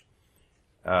each.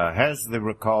 How has the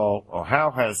recall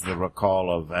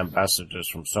of ambassadors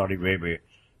from Saudi Arabia,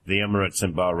 the Emirates,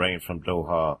 and Bahrain from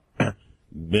Doha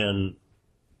been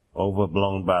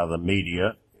overblown by the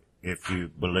media, if you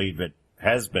believe it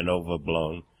has been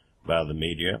overblown by the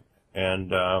media,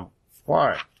 and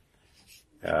why?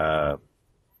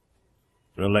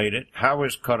 Related, how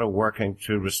is Qatar working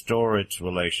to restore its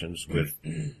relations with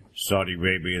Saudi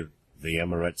Arabia, the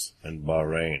Emirates, and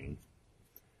Bahrain?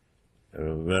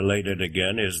 Related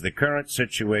again, is the current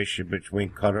situation between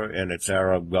Qatar and its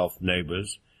Arab Gulf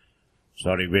neighbors,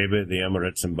 Saudi Arabia, the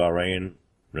Emirates, and Bahrain,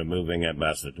 removing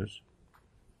ambassadors,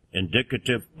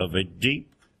 indicative of a deep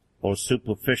or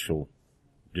superficial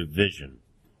division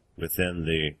within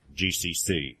the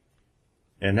GCC?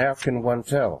 And how can one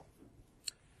tell?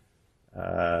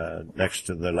 Next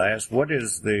to the last, what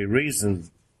is the reason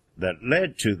that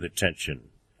led to the tension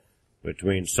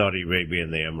between Saudi Arabia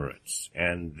and the Emirates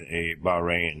and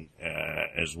Bahrain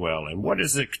as well? And what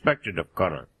is expected of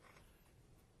Qatar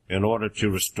in order to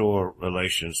restore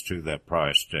relations to that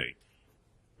prior state?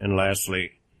 And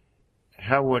lastly,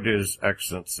 how would His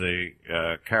Excellency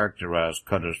characterize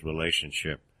Qatar's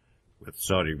relationship with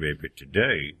Saudi Arabia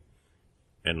today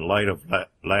in light of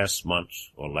last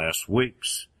month's or last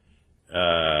week's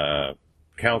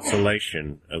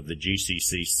cancellation of the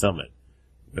GCC summit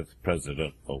with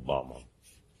President Obama?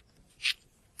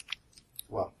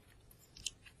 Well,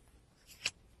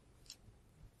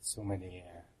 so many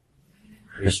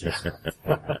issues.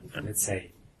 Let's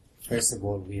say, first of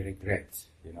all, we regret,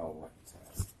 what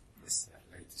this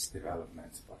latest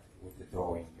development with the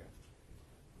drawing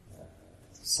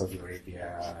Saudi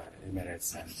Arabia,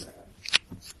 Emirates, and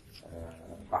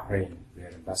Bahrain,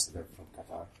 their ambassador from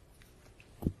Qatar.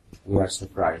 We are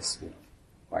surprised.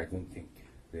 I don't think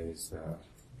there is a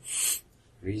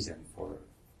reason for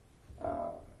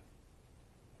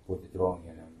withdrawing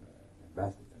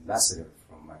an ambassador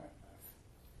from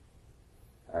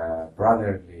a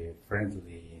brotherly,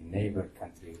 friendly neighbor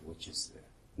country, which is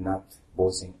not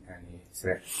posing any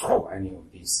threat to any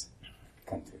of these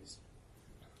countries.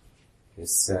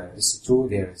 It's true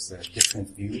there is different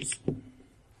views,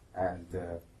 and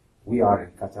we are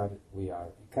in Qatar, we are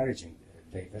encouraging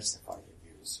diversified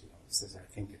views. I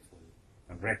think it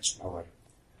will enrich our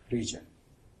region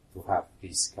to have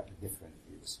these different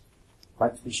views.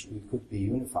 But we could be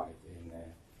unified in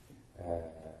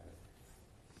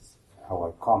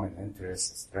our common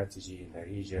interest, strategy in the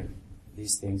region.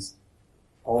 These things,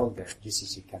 all the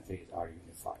GCC countries are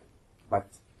unified. But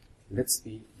let's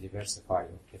be diversified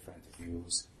of different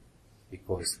views,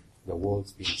 because the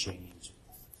world's been changed.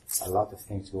 A lot of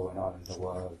things going on in the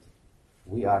world.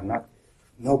 We are not,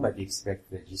 nobody expects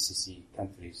the GCC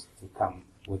countries to come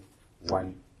with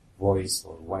one voice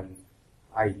or one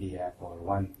idea or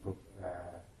one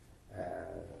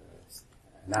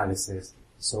analysis.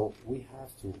 So we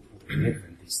have to live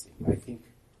in these things. I think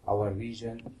our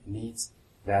region needs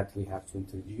that. We have to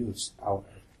introduce our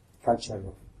culture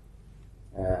of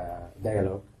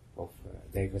dialogue, of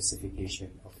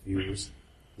diversification of views.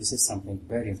 This is something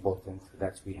very important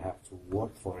that we have to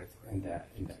work for it in the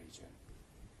region.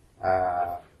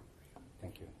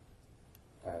 Thank you.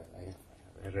 I have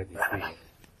already finished.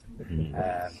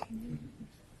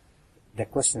 The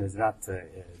question is not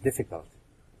difficult.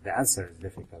 The answer is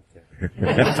difficult.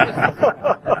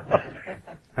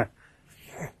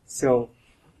 So,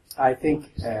 I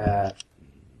think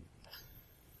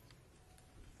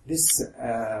this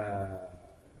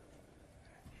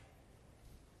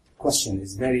question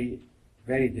is very,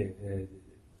 very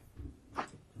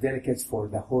delicate for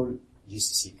the whole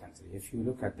GCC country. If you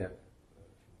look at the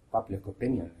public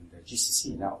opinion in the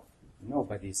GCC now,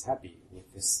 nobody is happy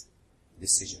with this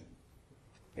decision.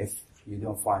 If you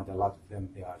don't find a lot of them,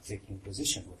 they are taking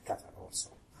position with Qatar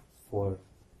also for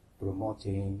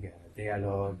promoting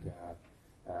dialogue,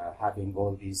 having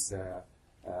all these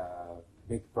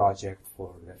big projects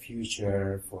for the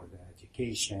future, for the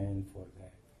education,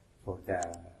 for the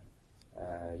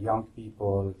young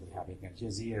people. We're having Al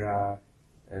Jazeera.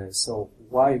 So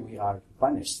why we are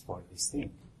punished for this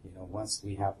thing? You know, once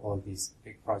we have all these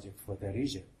big projects for the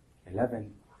region,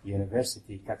 11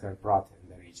 university Qatar brought in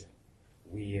the region.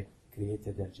 We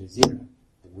created Al Jazeera.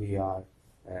 We are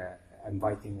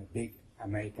inviting a big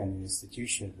American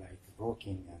institution like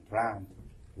Brookings and Rand.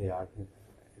 They are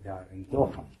in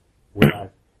Doha. We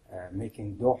are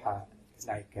making Doha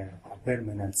like a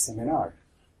permanent seminar.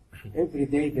 Every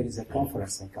day there is a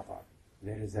conference in Qatar.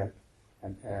 There is a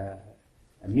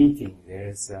meeting. There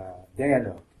is a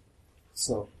dialogue.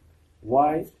 So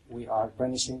why we are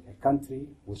punishing a country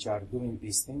which are doing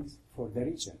these things for the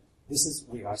region?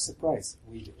 We are surprised.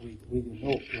 We don't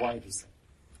know why this.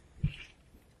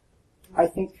 I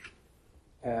think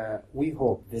we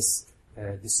hope this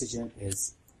decision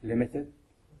is limited.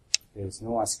 There is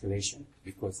no escalation,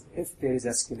 because if there is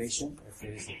escalation, if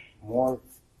there is more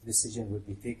decision will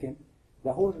be taken,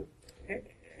 the whole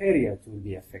area will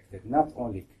be affected, not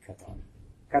only Qatar.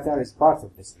 Qatar is part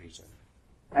of this region.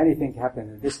 Anything happen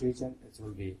in this region, it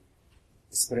will be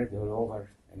spread all over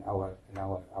in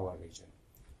our region.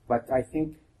 But I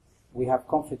think we have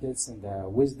confidence in the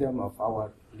wisdom of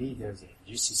our leaders at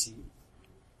GCC.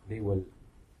 They will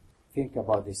think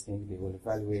about this thing. They will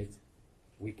evaluate.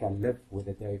 We can live with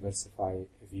the diversified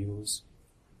views,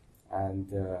 and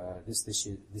this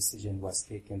decision was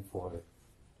taken for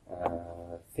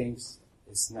things.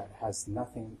 Has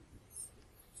nothing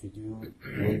to do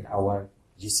with our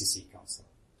GCC Council.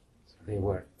 They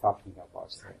were talking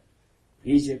about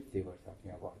Egypt. They were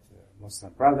talking about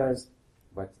Muslim Brothers,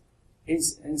 but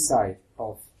inside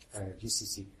of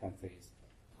GCC countries,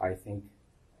 I think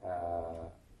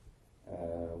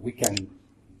we can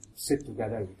sit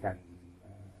together. We can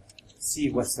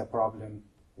see what's the problem.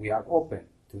 We are open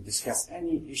to discuss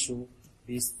any issue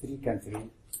these three countries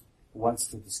wants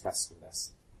to discuss with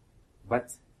us,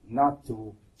 but not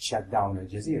to shut down Al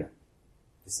Jazeera.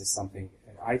 This is something,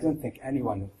 I don't think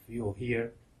anyone of you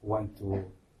here want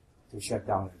to shut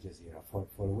down Al Jazeera.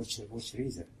 For which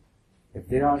reason? If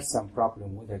there are some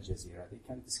problem with Al Jazeera, they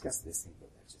can discuss this thing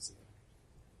with Al Jazeera.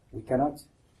 We cannot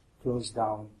close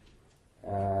down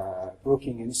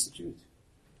Brookings Institute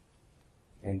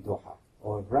in Doha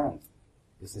or Rand.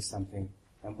 This is something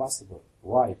impossible.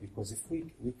 Why? Because if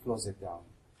we close it down,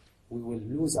 we will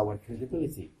lose our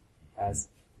credibility as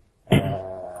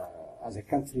a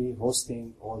country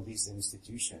hosting all these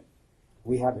institutions.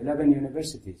 We have 11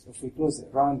 universities. If we close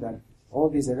Rand, then all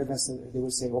these 11, they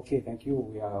will say, okay, thank you,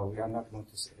 we are not going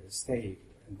to stay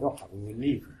in Doha, we will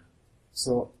leave.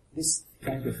 So this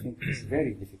kind of thing is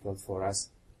very difficult for us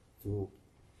to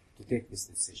take this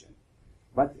decision.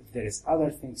 But if there is other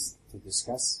things to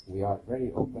discuss, we are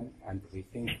very open, and we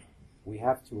think we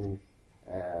have to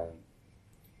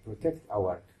protect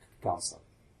our council.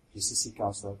 GCC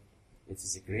Council, it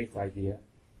is a great idea.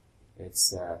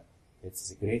 It's a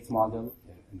great model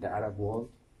in the Arab world,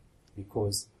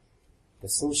 because the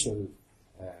social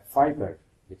fiber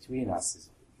between us is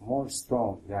more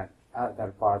strong than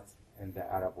other parts in the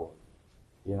Arab world.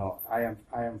 You know, I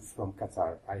am from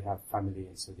Qatar. I have family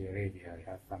in Saudi Arabia.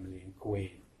 I have family in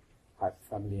Kuwait. I have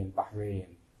family in Bahrain.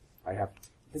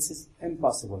 This is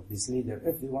impossible. These leaders,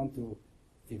 if they want to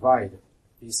divide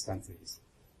these countries,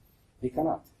 they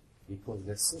cannot, because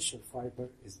the social fiber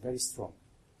is very strong.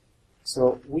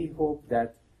 So we hope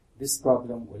that this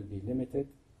problem will be limited,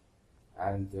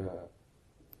 and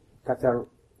Qatar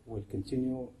will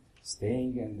continue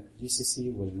staying in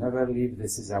GCC, will never leave.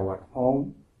 This is our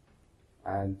home.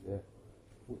 And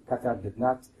Qatar did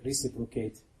not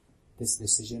reciprocate this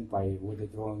decision by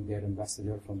withdrawing their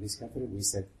ambassador from this country. We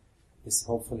said,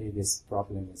 hopefully this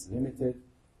problem is limited.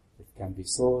 It can be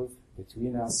solved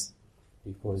between us,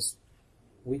 because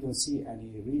we don't see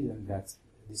any reason that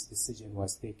this decision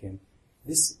was taken.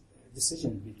 This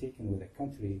decision will be taken with a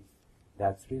country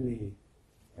that really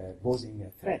posing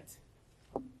a threat.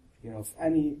 You know, if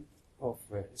any of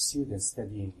students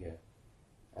studying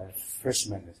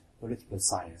freshman political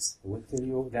science will tell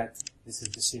you that this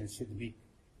decision should be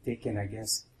taken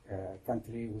against a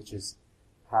country which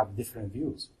have different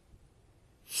views.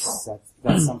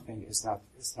 That's something is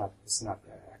not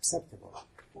acceptable.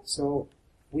 So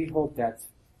we hope that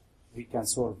we can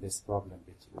solve this problem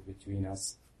between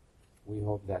us. We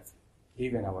hope that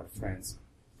even our friends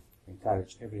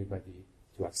encourage everybody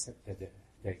to accept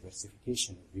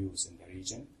diversification of views in the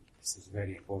region. This is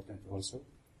very important also.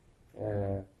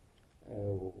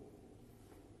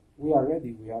 We are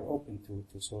ready, we are open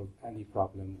to solve any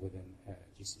problem within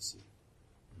GCC.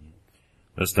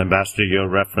 Mr. Ambassador, your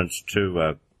reference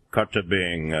to Qatar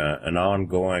being an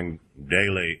ongoing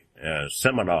daily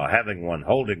seminar,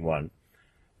 holding one,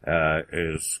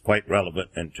 is quite relevant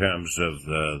in terms of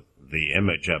the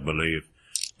image, I believe,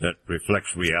 that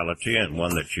reflects reality and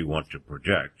one that you want to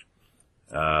project.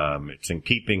 It's in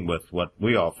keeping with what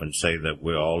we often say, that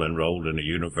we're all enrolled in a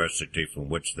university from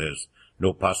which there's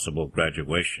no possible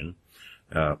graduation,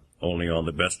 only on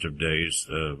the best of days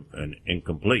and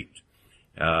incomplete.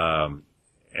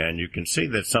 And you can see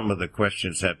that some of the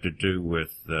questions have to do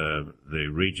with the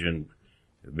region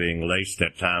being laced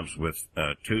at times with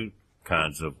two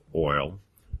kinds of oil,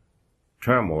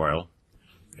 turmoil,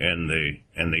 and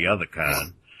the other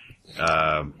kind.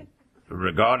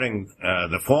 Regarding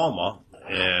the former,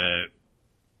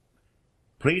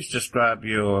 please describe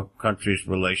your country's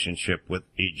relationship with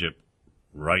Egypt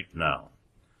right now.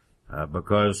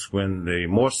 Because when the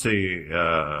Morsi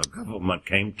government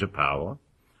came to power,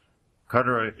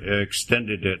 Qatar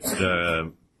extended it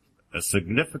a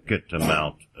significant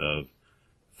amount of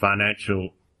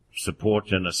financial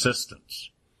support and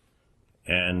assistance.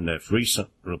 And if recent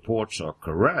reports are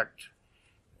correct,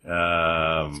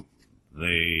 the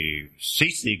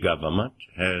Sisi government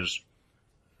has,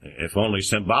 if only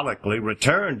symbolically,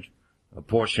 returned a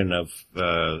portion of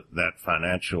that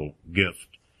financial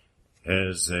gift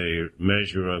as a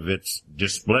measure of its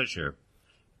displeasure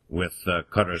with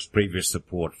Qatar's previous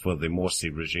support for the Morsi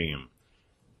regime.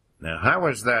 Now, how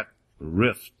is that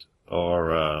rift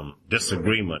or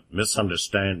disagreement,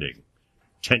 misunderstanding,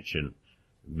 tension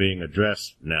being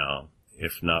addressed now,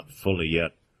 if not fully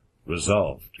yet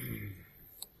resolved?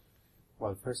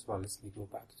 Well, first of all, let me go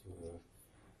back to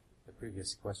the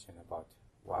previous question about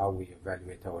how we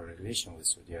evaluate our relation with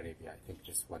Saudi Arabia. I think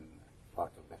just one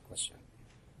part of that question.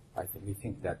 We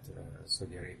think that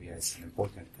Saudi Arabia is an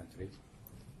important country.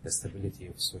 The stability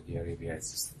of Saudi Arabia is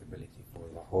stability for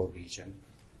the whole region,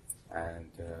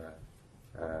 and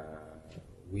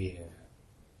we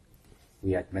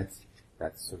admit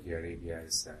that Saudi Arabia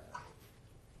is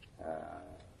a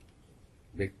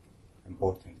big,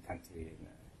 important country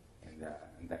in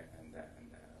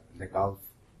the Gulf,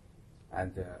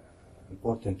 and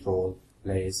important role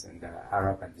plays in the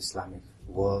Arab and Islamic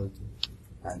world,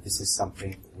 and this is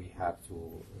something we have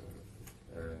to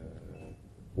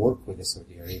work with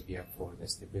Saudi Arabia for the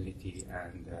stability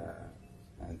and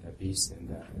the peace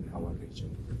in our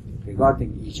region.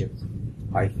 Regarding Egypt,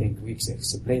 I think we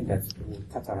explained that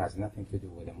Qatar has nothing to do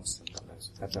with the Muslim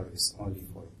brothers. Qatar is only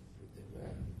for the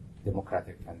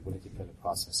democratic and political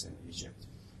process in Egypt.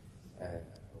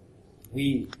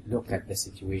 We look at the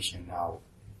situation now.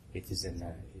 It is an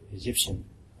Egyptian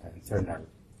internal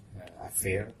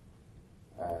affair.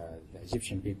 The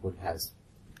Egyptian people has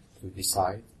to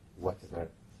decide whatever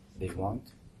they want,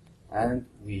 and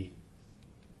we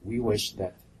wish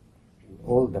that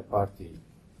all the party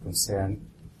concerned,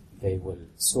 they will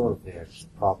solve their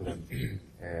problem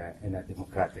in a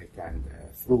democratic and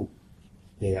through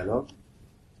dialogue.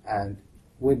 And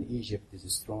when Egypt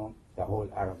is strong, the whole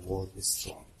Arab world is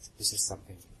strong. This is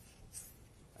something,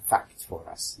 a fact for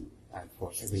us and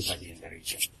for everybody in the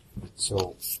region.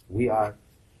 So we are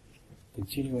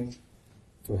continuing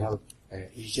to help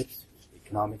Egypt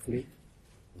economically.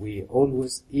 We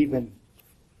always, even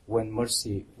when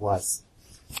Morsi was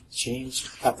changed,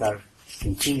 Qatar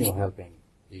continue helping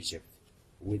Egypt.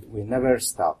 We never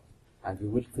stop, and we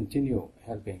will continue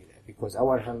helping, because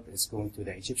our help is going to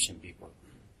the Egyptian people.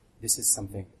 This is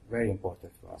something very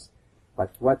important for us.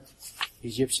 But what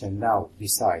Egyptians now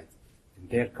decide in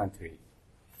their country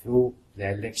through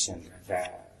the election, the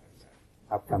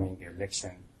upcoming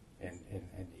election in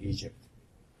Egypt,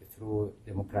 through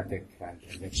democratic and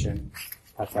election,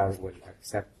 Qatar will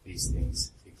accept these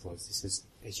things, because this is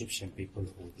Egyptian people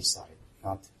who decide,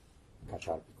 not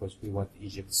Qatar, because we want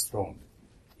Egypt strong.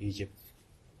 Egypt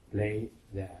play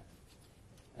the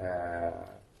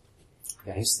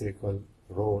historical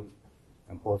role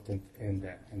important in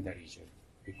the region,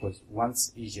 because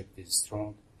once Egypt is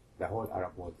strong, the whole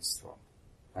Arab world is strong,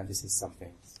 and this is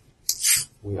something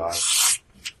we are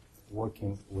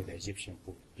working with the Egyptian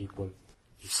people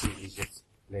to see Egypt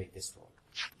play this role.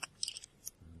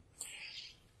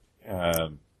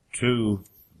 Two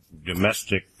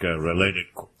domestic related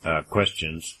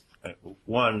questions.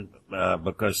 One,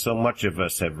 because so much of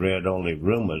us have read only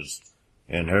rumors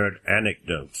and heard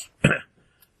anecdotes.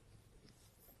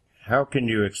 How can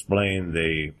you explain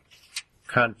the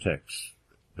context,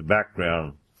 the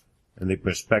background, the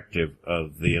perspective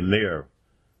of the emir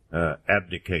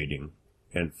abdicating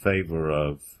in favor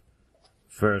of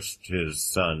first his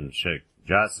son, Sheikh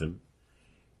Jassim,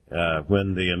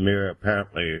 when the emir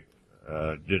apparently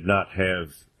did not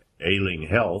have ailing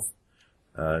health,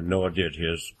 nor did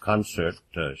his consort,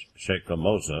 Sheikh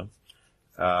Moza,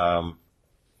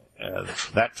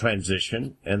 that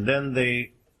transition, and then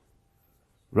the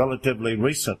relatively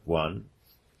recent one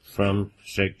from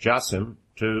Sheikh Jassim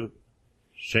to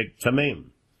Sheikh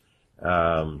Tamim.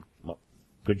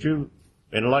 Could you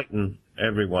enlighten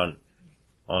everyone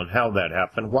on how that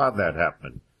happened, why that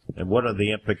happened, and what are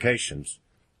the implications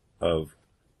of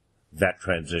that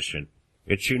transition?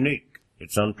 It's unique.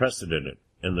 It's unprecedented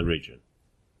in the region.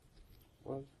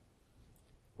 Well,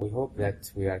 we hope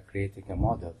that we are creating a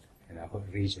model in our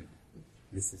region.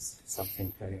 This is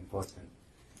something very important.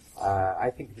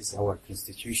 I think this our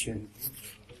constitution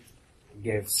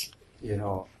gives,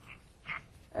 the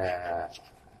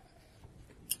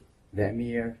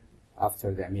emir.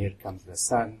 After the emir comes the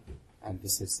son, and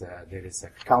this is there is a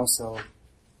council,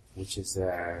 which is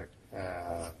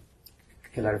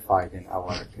clarified in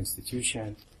our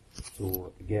constitution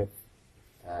to give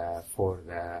for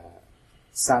the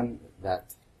son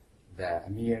that the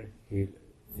emir, he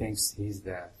thinks he's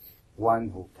the one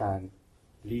who can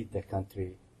lead the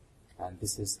country, and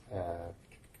this is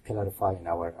clarified in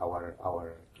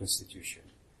our constitution.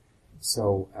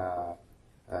 So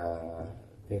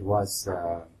there was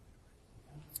the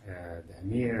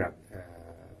emir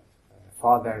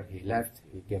father. He left.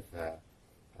 He gave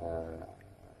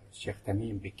Sheikh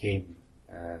Tamim became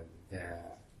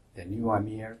the new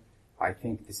emir. I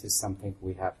think this is something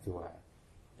we have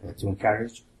to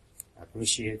encourage,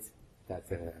 appreciate that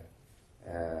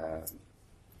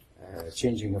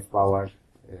changing of power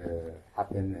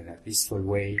happen in a peaceful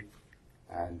way,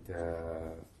 and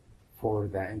for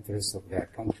the interests of their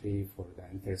country, for the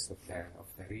interests of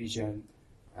the region,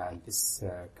 and this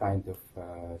kind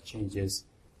of changes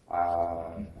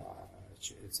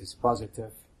it is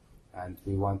positive, and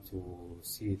we want to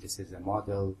see this as a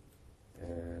model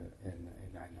in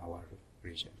our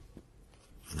region.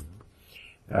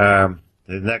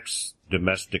 The next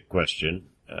domestic question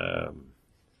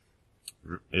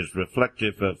is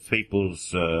reflective of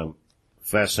people's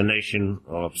fascination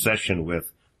or obsession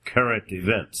with current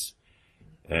events.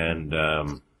 And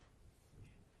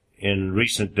in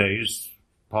recent days,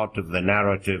 part of the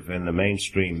narrative in the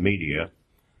mainstream media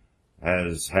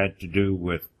has had to do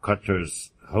with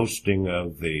Qatar's hosting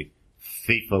of the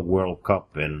FIFA World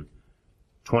Cup in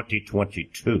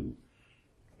 2022.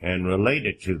 And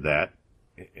related to that,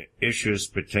 issues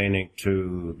pertaining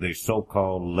to the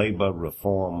so-called labor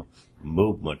reform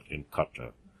movement in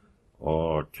Qatar,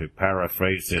 or to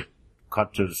paraphrase it,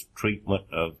 Qatar's treatment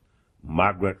of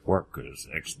migrant workers,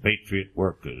 expatriate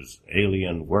workers,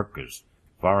 alien workers,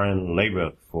 foreign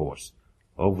labor force,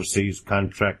 overseas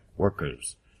contract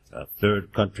workers,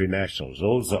 third country nationals.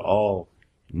 Those are all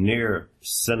near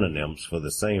synonyms for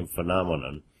the same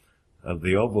phenomenon of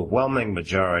the overwhelming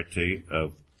majority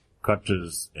of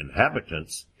Qatar's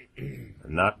inhabitants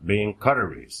not being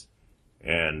Qataris,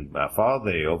 and by far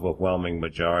the overwhelming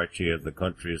majority of the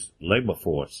country's labor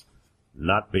force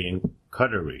not being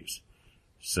Qataris.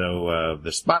 So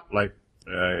the spotlight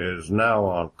is now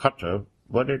on Qatar,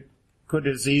 but it could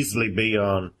as easily be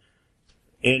on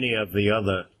any of the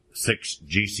other 6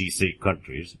 GCC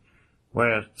countries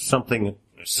where something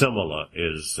similar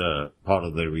is part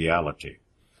of the reality.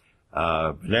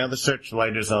 Now the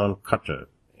searchlight is on Qatar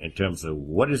in terms of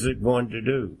what is it going to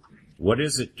do? What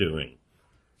is it doing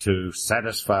to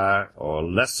satisfy or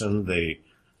lessen the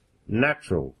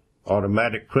natural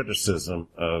automatic criticism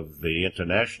of the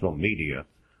international media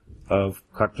of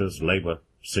Qatar's labor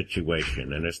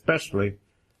situation, and especially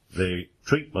the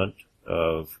treatment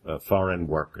of foreign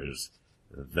workers?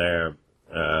 They're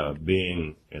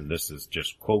being, and this is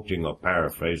just quoting or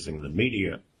paraphrasing the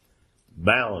media,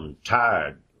 bound,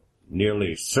 tied,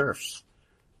 nearly serfs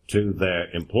to their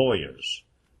employers,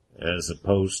 as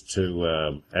opposed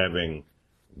to having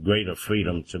greater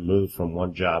freedom to move from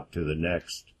one job to the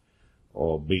next,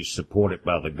 or be supported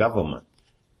by the government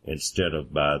instead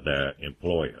of by their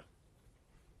employer.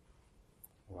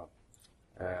 Well,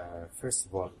 first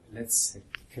of all, let's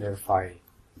clarify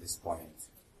this point.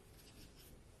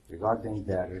 Regarding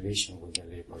the relation with the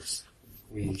laborers,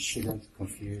 we shouldn't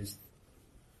confuse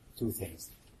two things: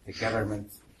 the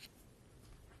government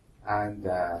and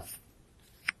the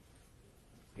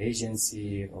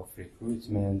agency of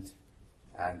recruitment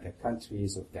and the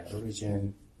countries of their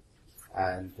origin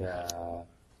and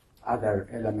other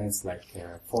elements like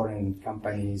foreign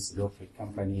companies, local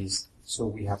companies. So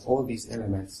we have all these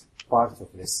elements part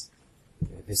of this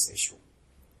this issue.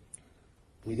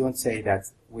 We don't say that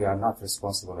we are not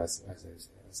responsible as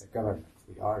a government.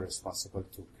 We are responsible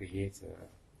to create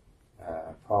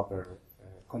a proper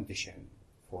condition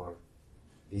for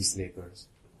these laborers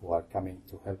who are coming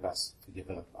to help us to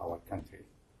develop our country.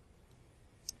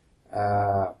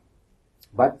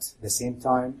 But at the same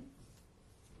time,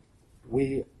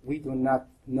 we do not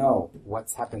know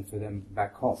what's happened to them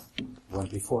back home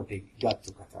before they got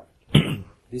to Qatar.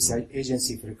 This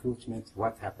agency of recruitment,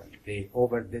 what happened? They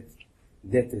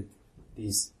dated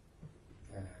these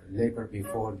labor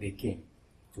before they came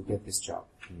to get this job.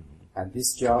 And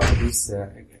this job, this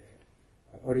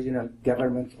original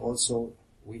government also,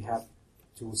 we have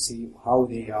to see how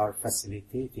they are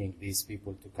facilitating these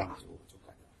people to come to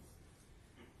Qatar.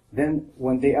 Then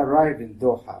when they arrive in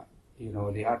Doha,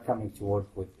 they are coming to work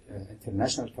with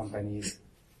international companies.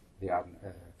 They are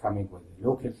coming with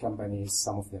local companies.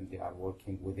 Some of them, they are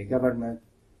working with the government.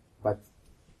 But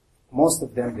most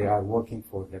of them, they are working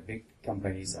for the big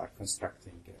companies, are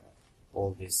constructing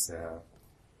all these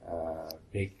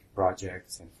big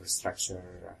projects,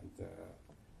 infrastructure, and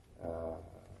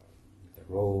the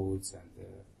roads. And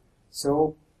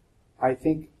so I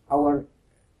think our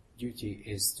duty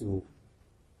is to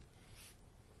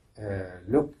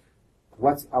look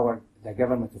what the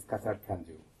government of Qatar can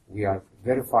do. We are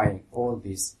verifying all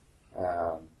these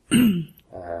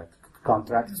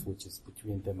contracts, which is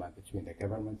between them and between the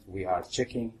government. We are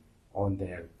checking on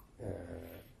their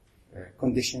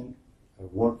condition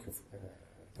of work.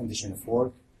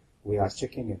 We are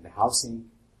checking in the housing.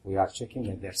 We are checking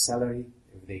in their salary,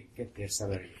 if they get their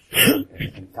salary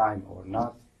in time or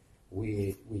not.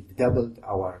 We doubled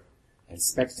our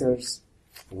inspectors.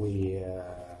 We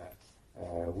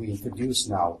introduced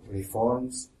now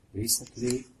reforms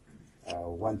recently.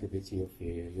 One deputy of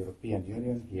the European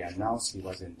Union, he announced, he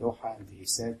was in Doha, and he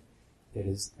said there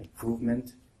is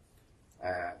improvement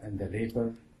in the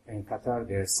labor in Qatar.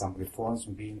 There is some reforms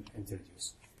being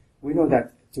introduced. We know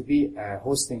that to be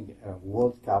hosting a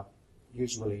World Cup,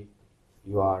 usually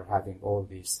you are having all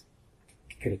these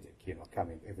critics,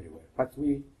 coming everywhere. But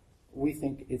we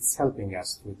think it's helping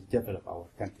us to develop our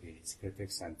country, its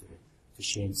critics, and to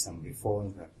change some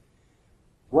reforms.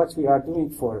 What we are doing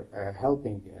for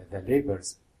helping the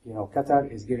laborers,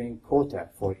 Qatar is giving quota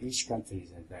for each country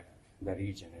in the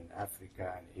region, in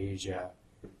Africa and Asia,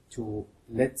 to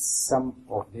let some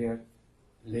of their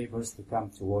laborers to come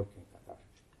to work in Qatar.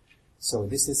 So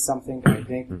this is something I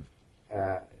think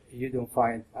you don't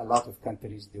find a lot of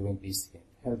countries doing these things,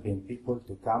 helping people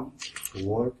to come to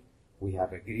work. We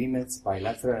have agreements,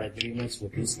 bilateral agreements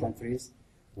with these countries.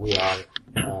 We are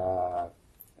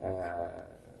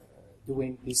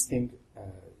doing this thing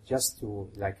just to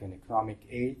like an economic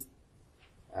aid.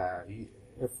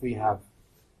 If we have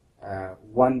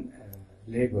one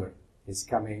labor is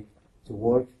coming to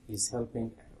work, he's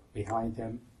helping behind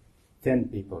him 10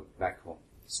 people back home.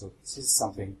 So this is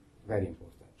something very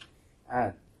important.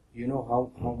 And you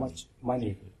know how much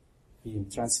money being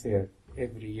transferred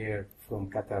every year from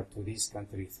Qatar to this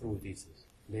country through these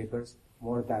labors?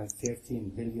 More than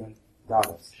 $13 billion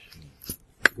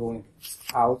going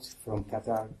out from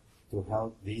Qatar to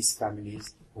help these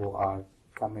families who are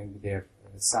coming, their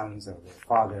sons or their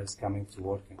fathers coming to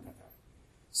work in Qatar.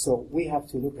 So we have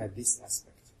to look at this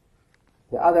aspect.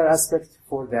 The other aspect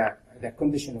for the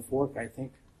condition of work, I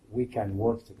think we can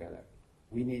work together.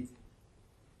 We need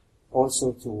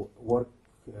also to work,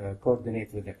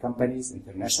 coordinate with the companies,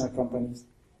 international companies,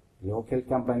 local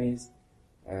companies,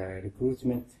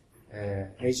 recruitment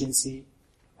agency,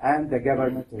 and the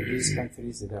government of these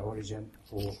countries, the origin,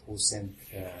 who send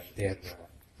their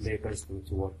laborers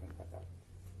to work in Qatar.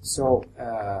 So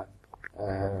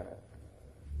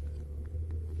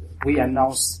we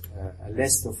announced a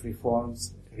list of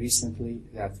reforms recently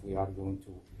that we are going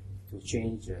to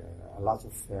change a lot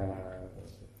of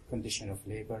condition of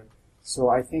labor. So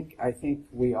I think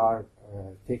we are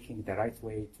taking the right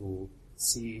way to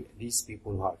see these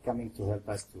people who are coming to help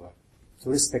us to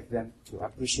respect them, to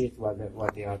appreciate what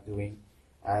they are doing,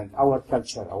 and our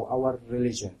culture, our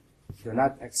religion do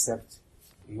not accept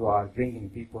you are bringing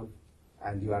people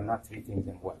and you are not treating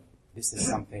them well. This is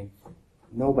something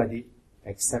nobody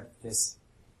accepts this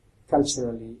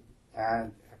culturally,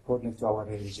 and according to our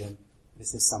religion,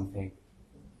 this is something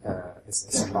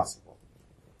it's impossible.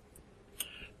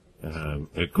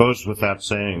 It goes without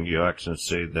saying, Your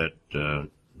Excellency, that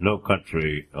no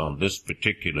country on this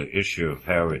particular issue of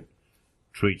how it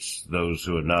treats those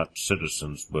who are not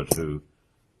citizens but who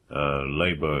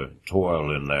labor,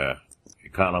 toil in their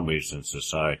economies and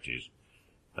societies,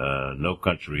 no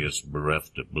country is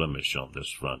bereft of blemish on this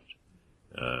front,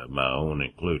 my own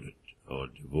included. or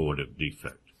devoid of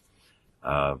defect.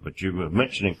 But you were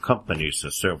mentioning companies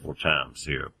several times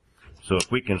here. So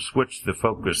if we can switch the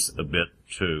focus a bit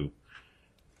to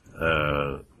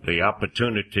the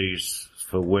opportunities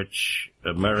for which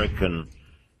American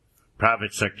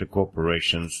private sector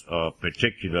corporations are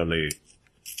particularly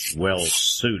well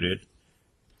suited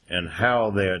and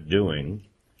how they're doing,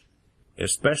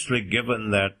 especially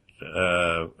given that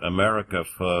America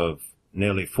for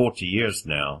nearly 40 years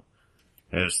now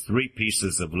has 3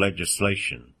 pieces of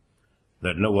legislation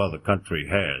that no other country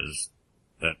has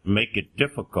that make it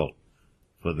difficult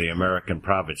for the American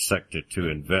private sector to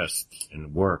invest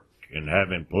and work and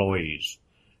have employees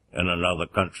in another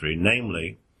country,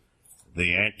 namely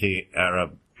the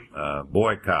anti-Arab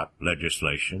boycott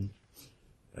legislation,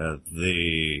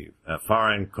 the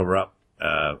Foreign Corrupt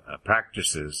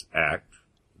Practices Act,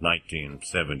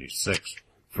 1976.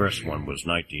 First one was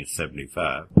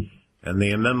 1975. And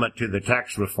the amendment to the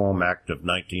Tax Reform Act of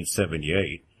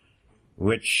 1978,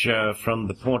 which, from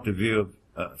the point of view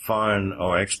of foreign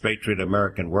or expatriate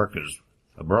American workers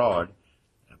abroad,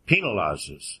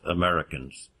 penalizes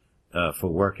Americans for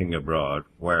working abroad,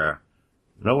 where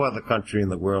no other country in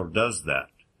the world does that.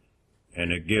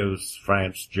 And it gives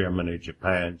France, Germany,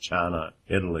 Japan, China,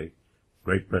 Italy,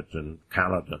 Great Britain,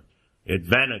 Canada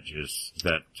advantages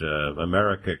that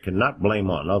America cannot blame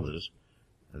on others.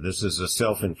 This is a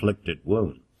self-inflicted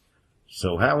wound.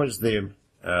 So how is the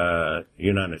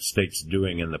United States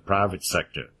doing in the private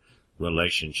sector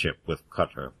relationship with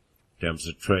Qatar in terms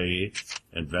of trade,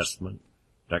 investment,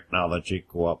 technology,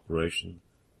 cooperation,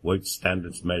 weight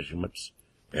standards measurements,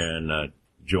 and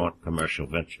joint commercial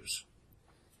ventures?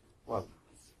 Well,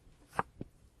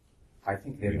 I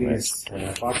think the biggest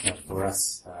partner for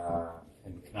us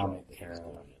in economic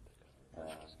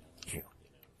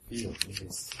field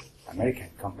is American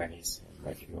companies.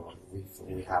 Like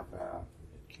we have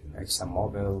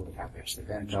ExxonMobil, we have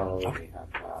Occidental, we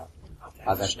have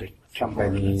other big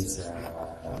companies,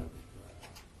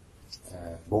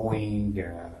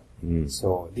 Boeing.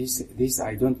 So this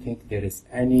I don't think there is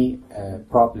any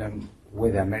problem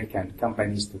with American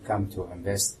companies to come to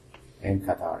invest in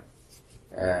Qatar.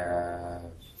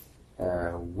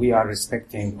 We are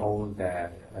respecting all the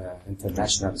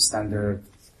international standard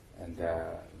and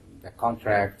the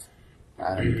contract,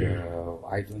 and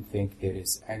I don't think there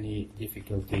is any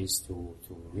difficulties to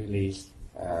really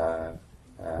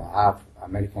have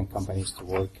American companies to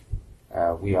work.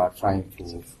 We are trying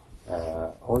to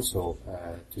also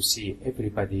to see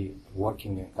everybody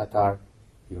working in Qatar,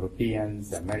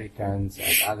 Europeans, Americans,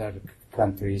 and other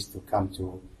countries to come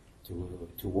to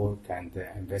work and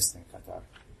invest in Qatar.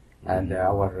 And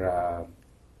our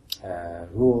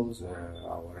rules,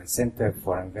 our incentive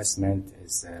for investment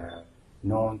is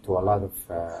known to a lot of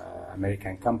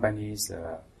American companies.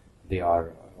 They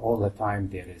are all the time,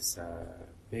 there is a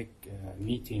big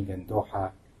meeting in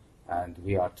Doha, and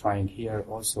we are trying here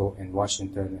also in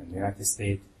Washington in the United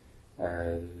States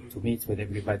to meet with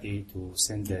everybody, to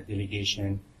send a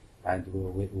delegation. And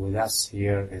with us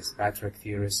here is Patrick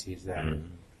Thieris. He's the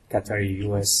Qatari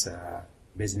U.S.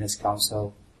 Business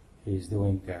Council. He's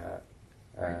doing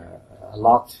a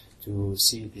lot to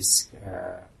see this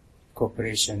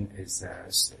cooperation is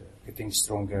getting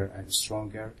stronger and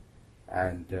stronger.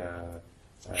 And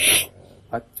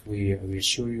but we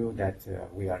assure you that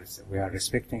we are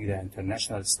respecting the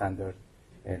international standard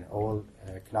in all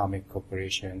economic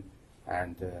cooperation,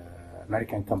 and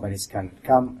American companies can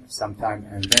come sometime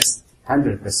and invest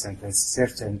 100% in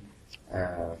certain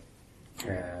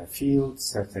fields,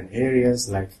 certain areas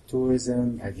like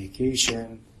tourism,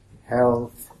 education,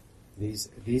 health.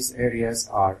 These areas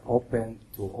are open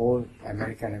to all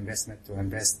American investment to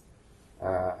invest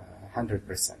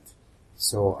 100%.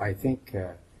 So I think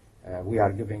we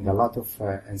are giving a lot of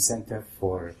incentive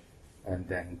for and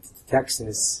then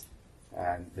taxes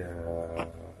and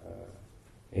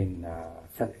in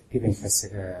giving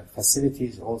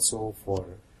facilities also for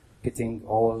getting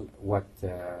all what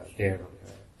their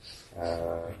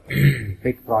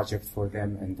big project for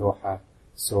them in Doha.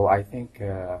 So I think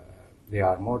they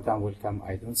are more than welcome.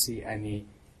 I don't see any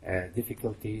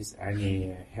difficulties,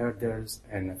 any hurdles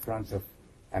in front of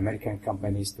American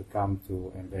companies to come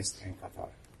to invest in Qatar.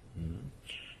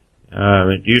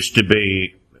 It used to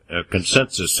be a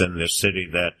consensus in this city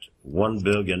that $1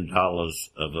 billion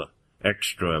of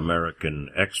extra American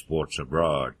exports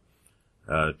abroad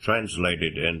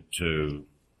translated into,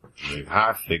 the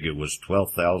high figure was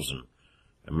 12,000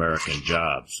 American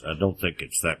jobs. I don't think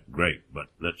it's that great, but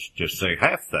let's just say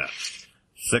half that,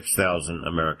 6,000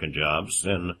 American jobs.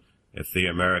 And if the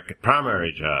American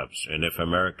primary jobs, and if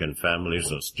American families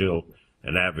are still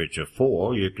an average of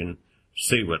 4, you can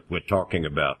see what we're talking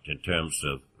about in terms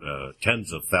of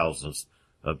tens of thousands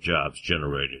of jobs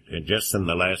generated. And just in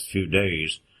the last few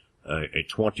days, a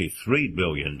 $23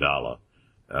 billion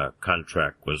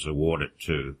contract was awarded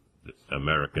to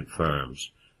American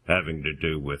firms having to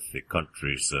do with the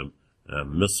country's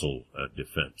missile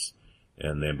defense.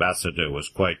 And the ambassador was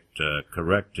quite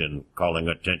correct in calling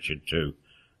attention to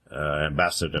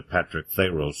Ambassador Patrick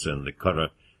Theros and the Qatar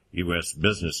U.S.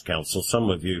 Business Council. Some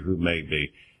of you who may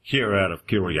be here out of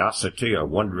curiosity are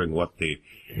wondering what the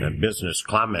business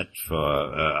climate for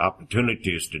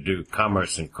opportunities to do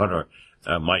commerce in Qatar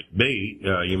might be.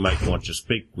 You might want to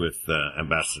speak with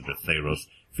Ambassador Theros.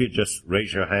 If you just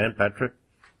raise your hand, Patrick,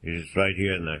 he's right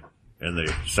here in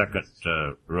the second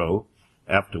row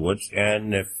afterwards.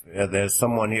 And if there's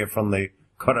someone here from the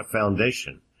Qatar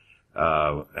Foundation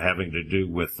having to do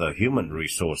with human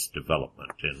resource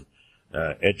development and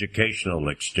educational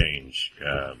exchange,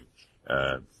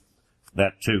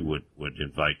 that too would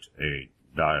invite a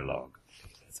dialogue.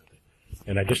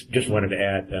 And I just wanted to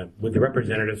add, would the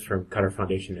representatives from Qatar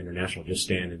Foundation International just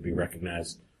stand and be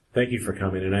recognized? Thank you for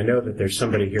coming. And I know that there's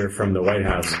somebody here from the White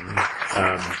House.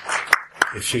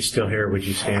 If she's still here, would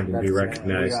you stand and be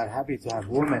recognized? We are happy to have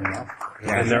women.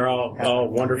 And they're all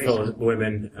wonderful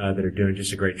women that are doing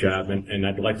just a great job. And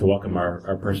I'd like to welcome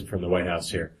our person from the White House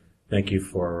here. Thank you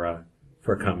for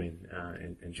coming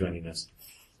and joining us.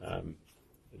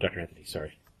 Dr. Anthony,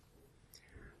 sorry.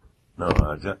 No,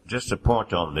 just a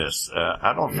point on this.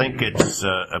 I don't think it's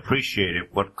appreciated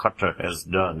what Qatar has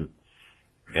done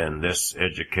in this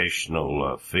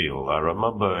educational field. I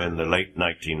remember in the late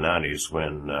 1990s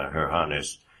when Her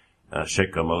Highness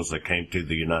Sheikh Moza came to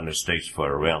the United States for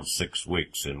around 6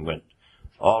 weeks and went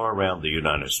all around the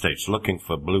United States looking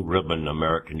for blue ribbon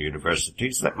American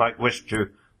universities that might wish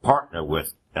to partner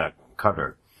with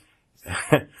Qatar.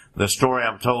 The story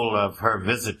I'm told of her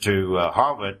visit to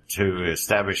Harvard to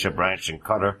establish a branch in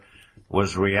Qatar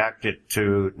was reacted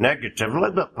to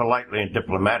negatively, but politely and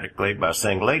diplomatically by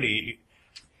saying, "Lady,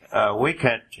 we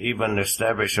can't even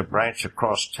establish a branch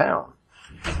across town."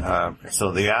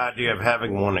 So the idea of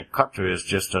having one in Qatar is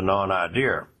just a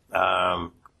non-idea.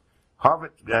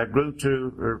 Harvard grew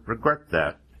to regret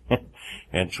that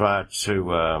and tried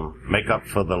to make up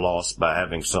for the loss by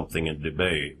having something in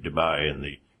Dubai in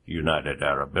the United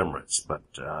Arab Emirates. But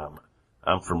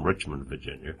I'm from Richmond,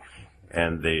 Virginia,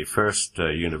 and the first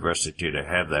university to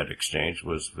have that exchange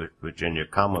was Virginia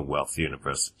Commonwealth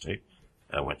University.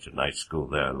 I went to night school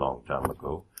there a long time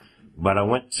ago. But I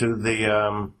went to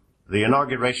the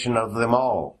inauguration of them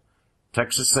all.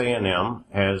 Texas A&M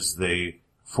has the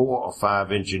 4 or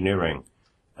 5 engineering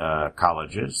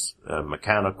colleges,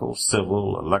 mechanical,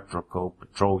 civil, electrical,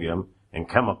 petroleum, and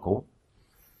chemical.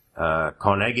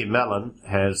 Carnegie Mellon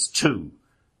has 2,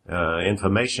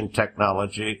 information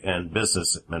technology and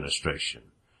business administration.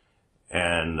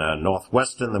 And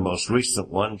Northwestern, the most recent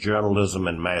one, journalism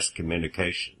and mass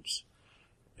communications.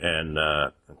 And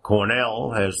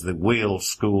Cornell has the Weill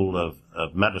School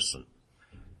of Medicine.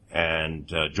 And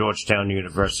Georgetown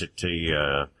University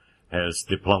has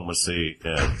diplomacy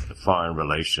and foreign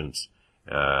relations,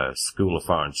 School of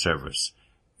Foreign Service.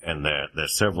 And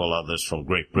there's several others from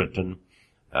Great Britain,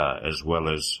 as well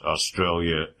as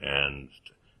Australia and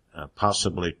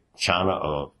possibly China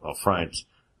or France.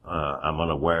 I'm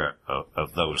unaware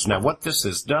of those. Now, what this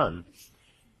has done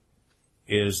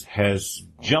has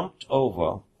jumped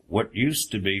over what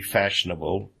used to be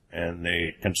fashionable and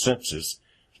the consensus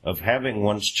of having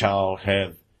one's child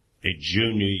have a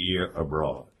junior year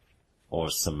abroad or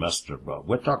semester abroad.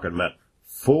 We're talking about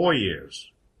 4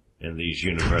 years in these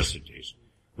universities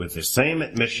with the same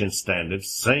admission standards,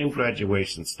 same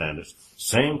graduation standards,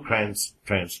 same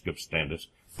transcript standards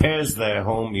as their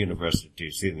home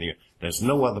universities. There's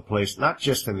no other place, not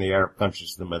just in the Arab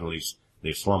countries, the Middle East, the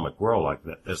Islamic world like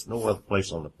that. There's no other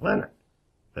place on the planet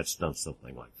that's done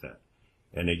something like that.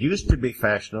 And it used to be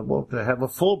fashionable to have a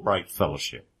Fulbright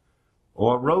fellowship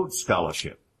or a Rhodes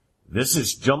Scholarship. This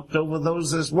has jumped over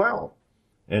those as well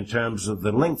in terms of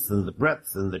the length and the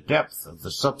breadth and the depth of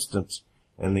the substance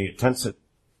and the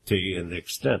intensity and the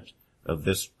extent of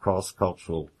this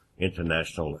cross-cultural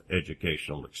international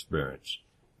educational experience.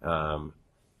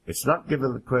 It's not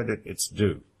given the credit it's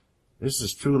due. This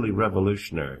is truly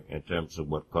revolutionary in terms of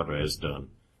what Qatar has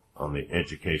done on the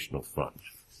educational front.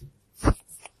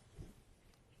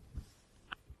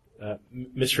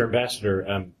 Mr.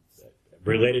 Ambassador,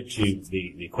 related to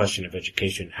the question of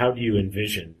education, how do you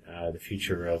envision the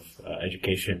future of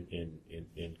education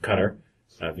in Qatar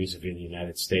vis-a-vis the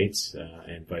United States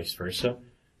and vice versa?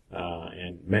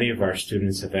 And many of our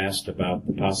students have asked about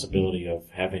the possibility of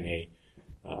having a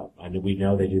we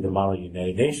know they do the Model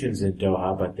United Nations in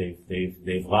Doha, but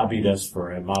they've lobbied us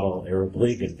for a Model Arab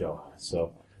League in Doha.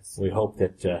 So we hope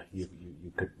that you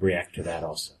could react to that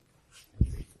also.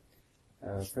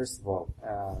 First of all,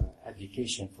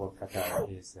 education for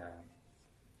Qatar is a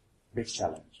big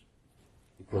challenge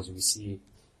because we see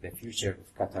the future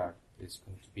of Qatar is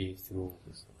going to be through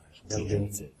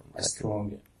building a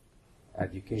strong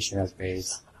educational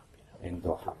base in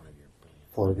Doha.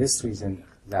 For this reason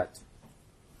that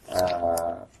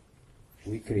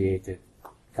we created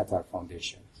Qatar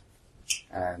Foundation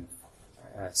and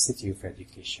City of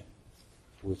Education,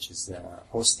 which is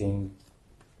hosting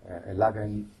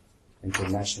 11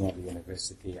 international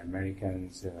university,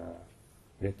 Americans,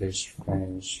 British,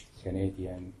 French,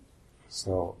 Canadian.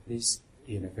 So this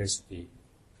university,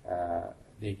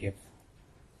 they give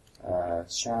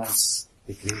chance.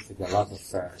 They created a lot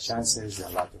of chances, a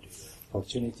lot of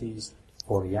opportunities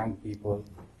for young people,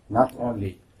 not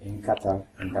only in Qatar,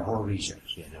 in the whole region.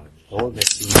 All the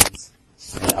students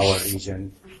in our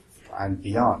region and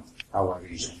beyond our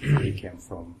region. They came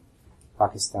from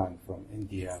Pakistan, from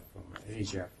India, from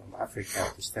Asia, from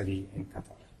Africa to study in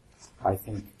Qatar. I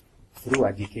think through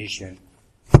education,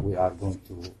 we are going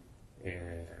to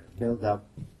build up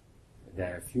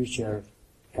the future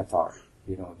Qatar.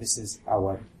 This is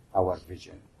our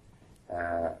vision.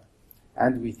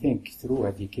 And we think through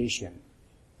education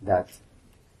that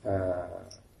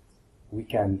we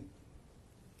can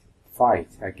fight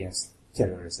against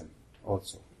terrorism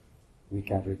also. We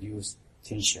can reduce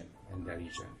tension in the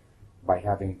region by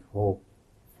having hope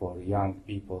for young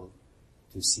people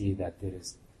to see that there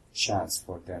is chance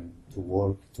for them to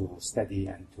work, to study,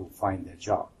 and to find a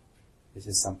job. This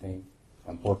is something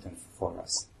important for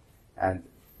us. And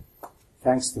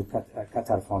thanks to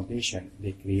Qatar Foundation,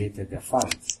 they created a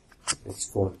fund. It's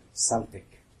called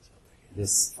Celtic.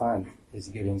 This fund is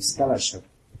giving scholarship,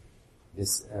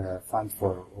 this fund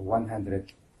for $100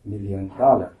 million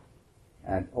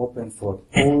and open for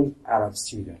all Arab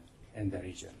students in the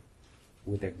region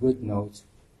with a good note,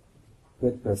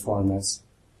 good performance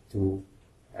to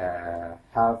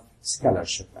have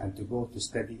scholarship and to go to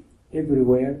study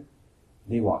everywhere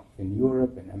they want, in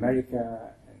Europe, in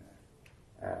America,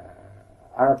 in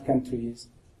Arab countries.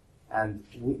 And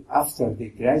after they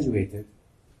graduated,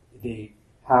 they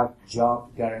have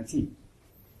job guarantee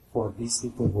for these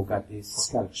people who got this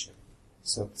scholarship.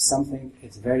 So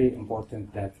it's very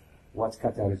important that what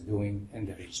Qatar is doing in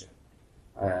the region.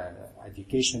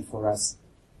 Education for us,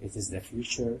 it is the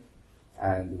future,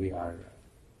 and we are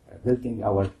building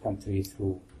our country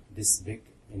through this big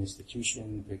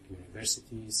institution, big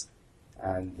universities,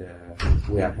 and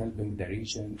we are helping the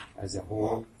region as a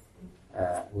whole.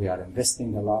 We are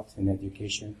investing a lot in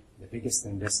education. The biggest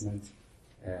investment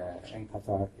in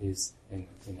Qatar is in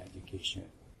education.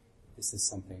 This is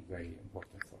something very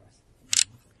important for us.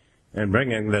 And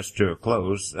bringing this to a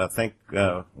close, I think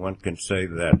one can say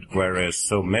that whereas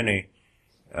so many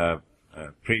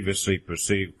previously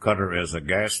perceived Qatar as a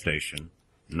gas station,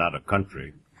 not a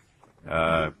country,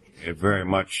 it very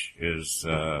much is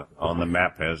on the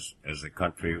map as a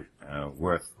country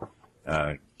worth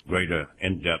greater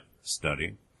in-depth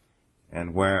study,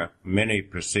 and where many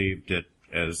perceived it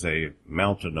as a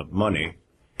mountain of money,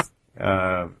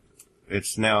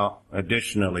 it's now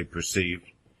additionally perceived,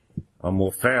 or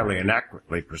more fairly and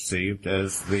accurately perceived,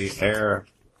 as the heir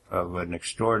of an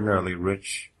extraordinarily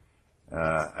rich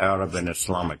Arab and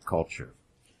Islamic culture.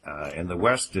 In the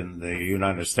West, in the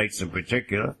United States in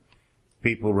particular,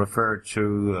 people refer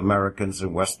to Americans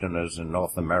and Westerners and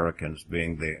North Americans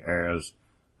being the heirs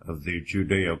of the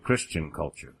Judeo-Christian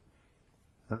culture.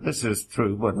 This is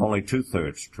true, but only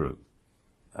two-thirds true.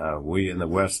 We in the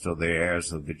West are the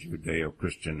heirs of the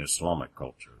Judeo-Christian Islamic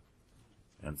culture,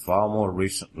 and far more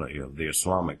recently of the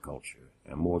Islamic culture,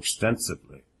 and more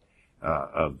extensively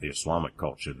of the Islamic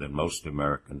culture than most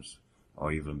Americans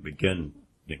are even beginning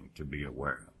to be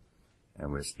aware of.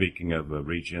 And we're speaking of a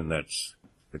region that's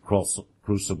the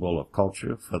crucible of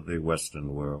culture for the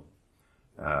Western world,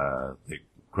 the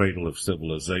cradle of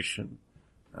civilization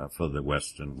for the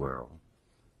Western world,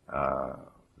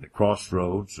 the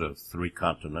crossroads of three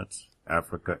continents,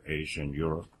 Africa, Asia, and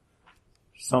Europe,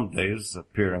 some days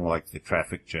appearing like the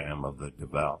traffic jam of the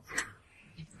devout,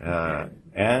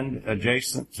 and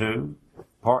adjacent to,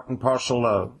 part and parcel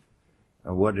of,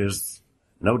 what is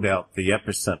no doubt the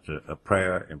epicenter of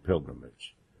prayer and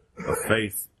pilgrimage, of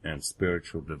faith and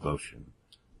spiritual devotion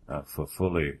for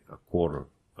fully a quarter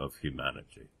of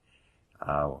humanity.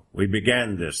 We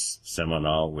began this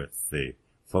seminar with the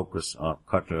focus on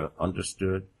Qatar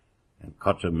understood and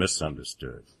Qatar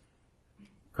misunderstood.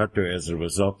 Qatar, as a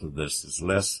result of this, is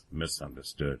less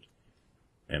misunderstood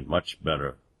and much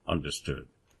better understood,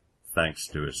 thanks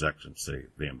to His Excellency,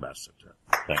 the Ambassador.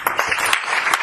 Thank you, sir.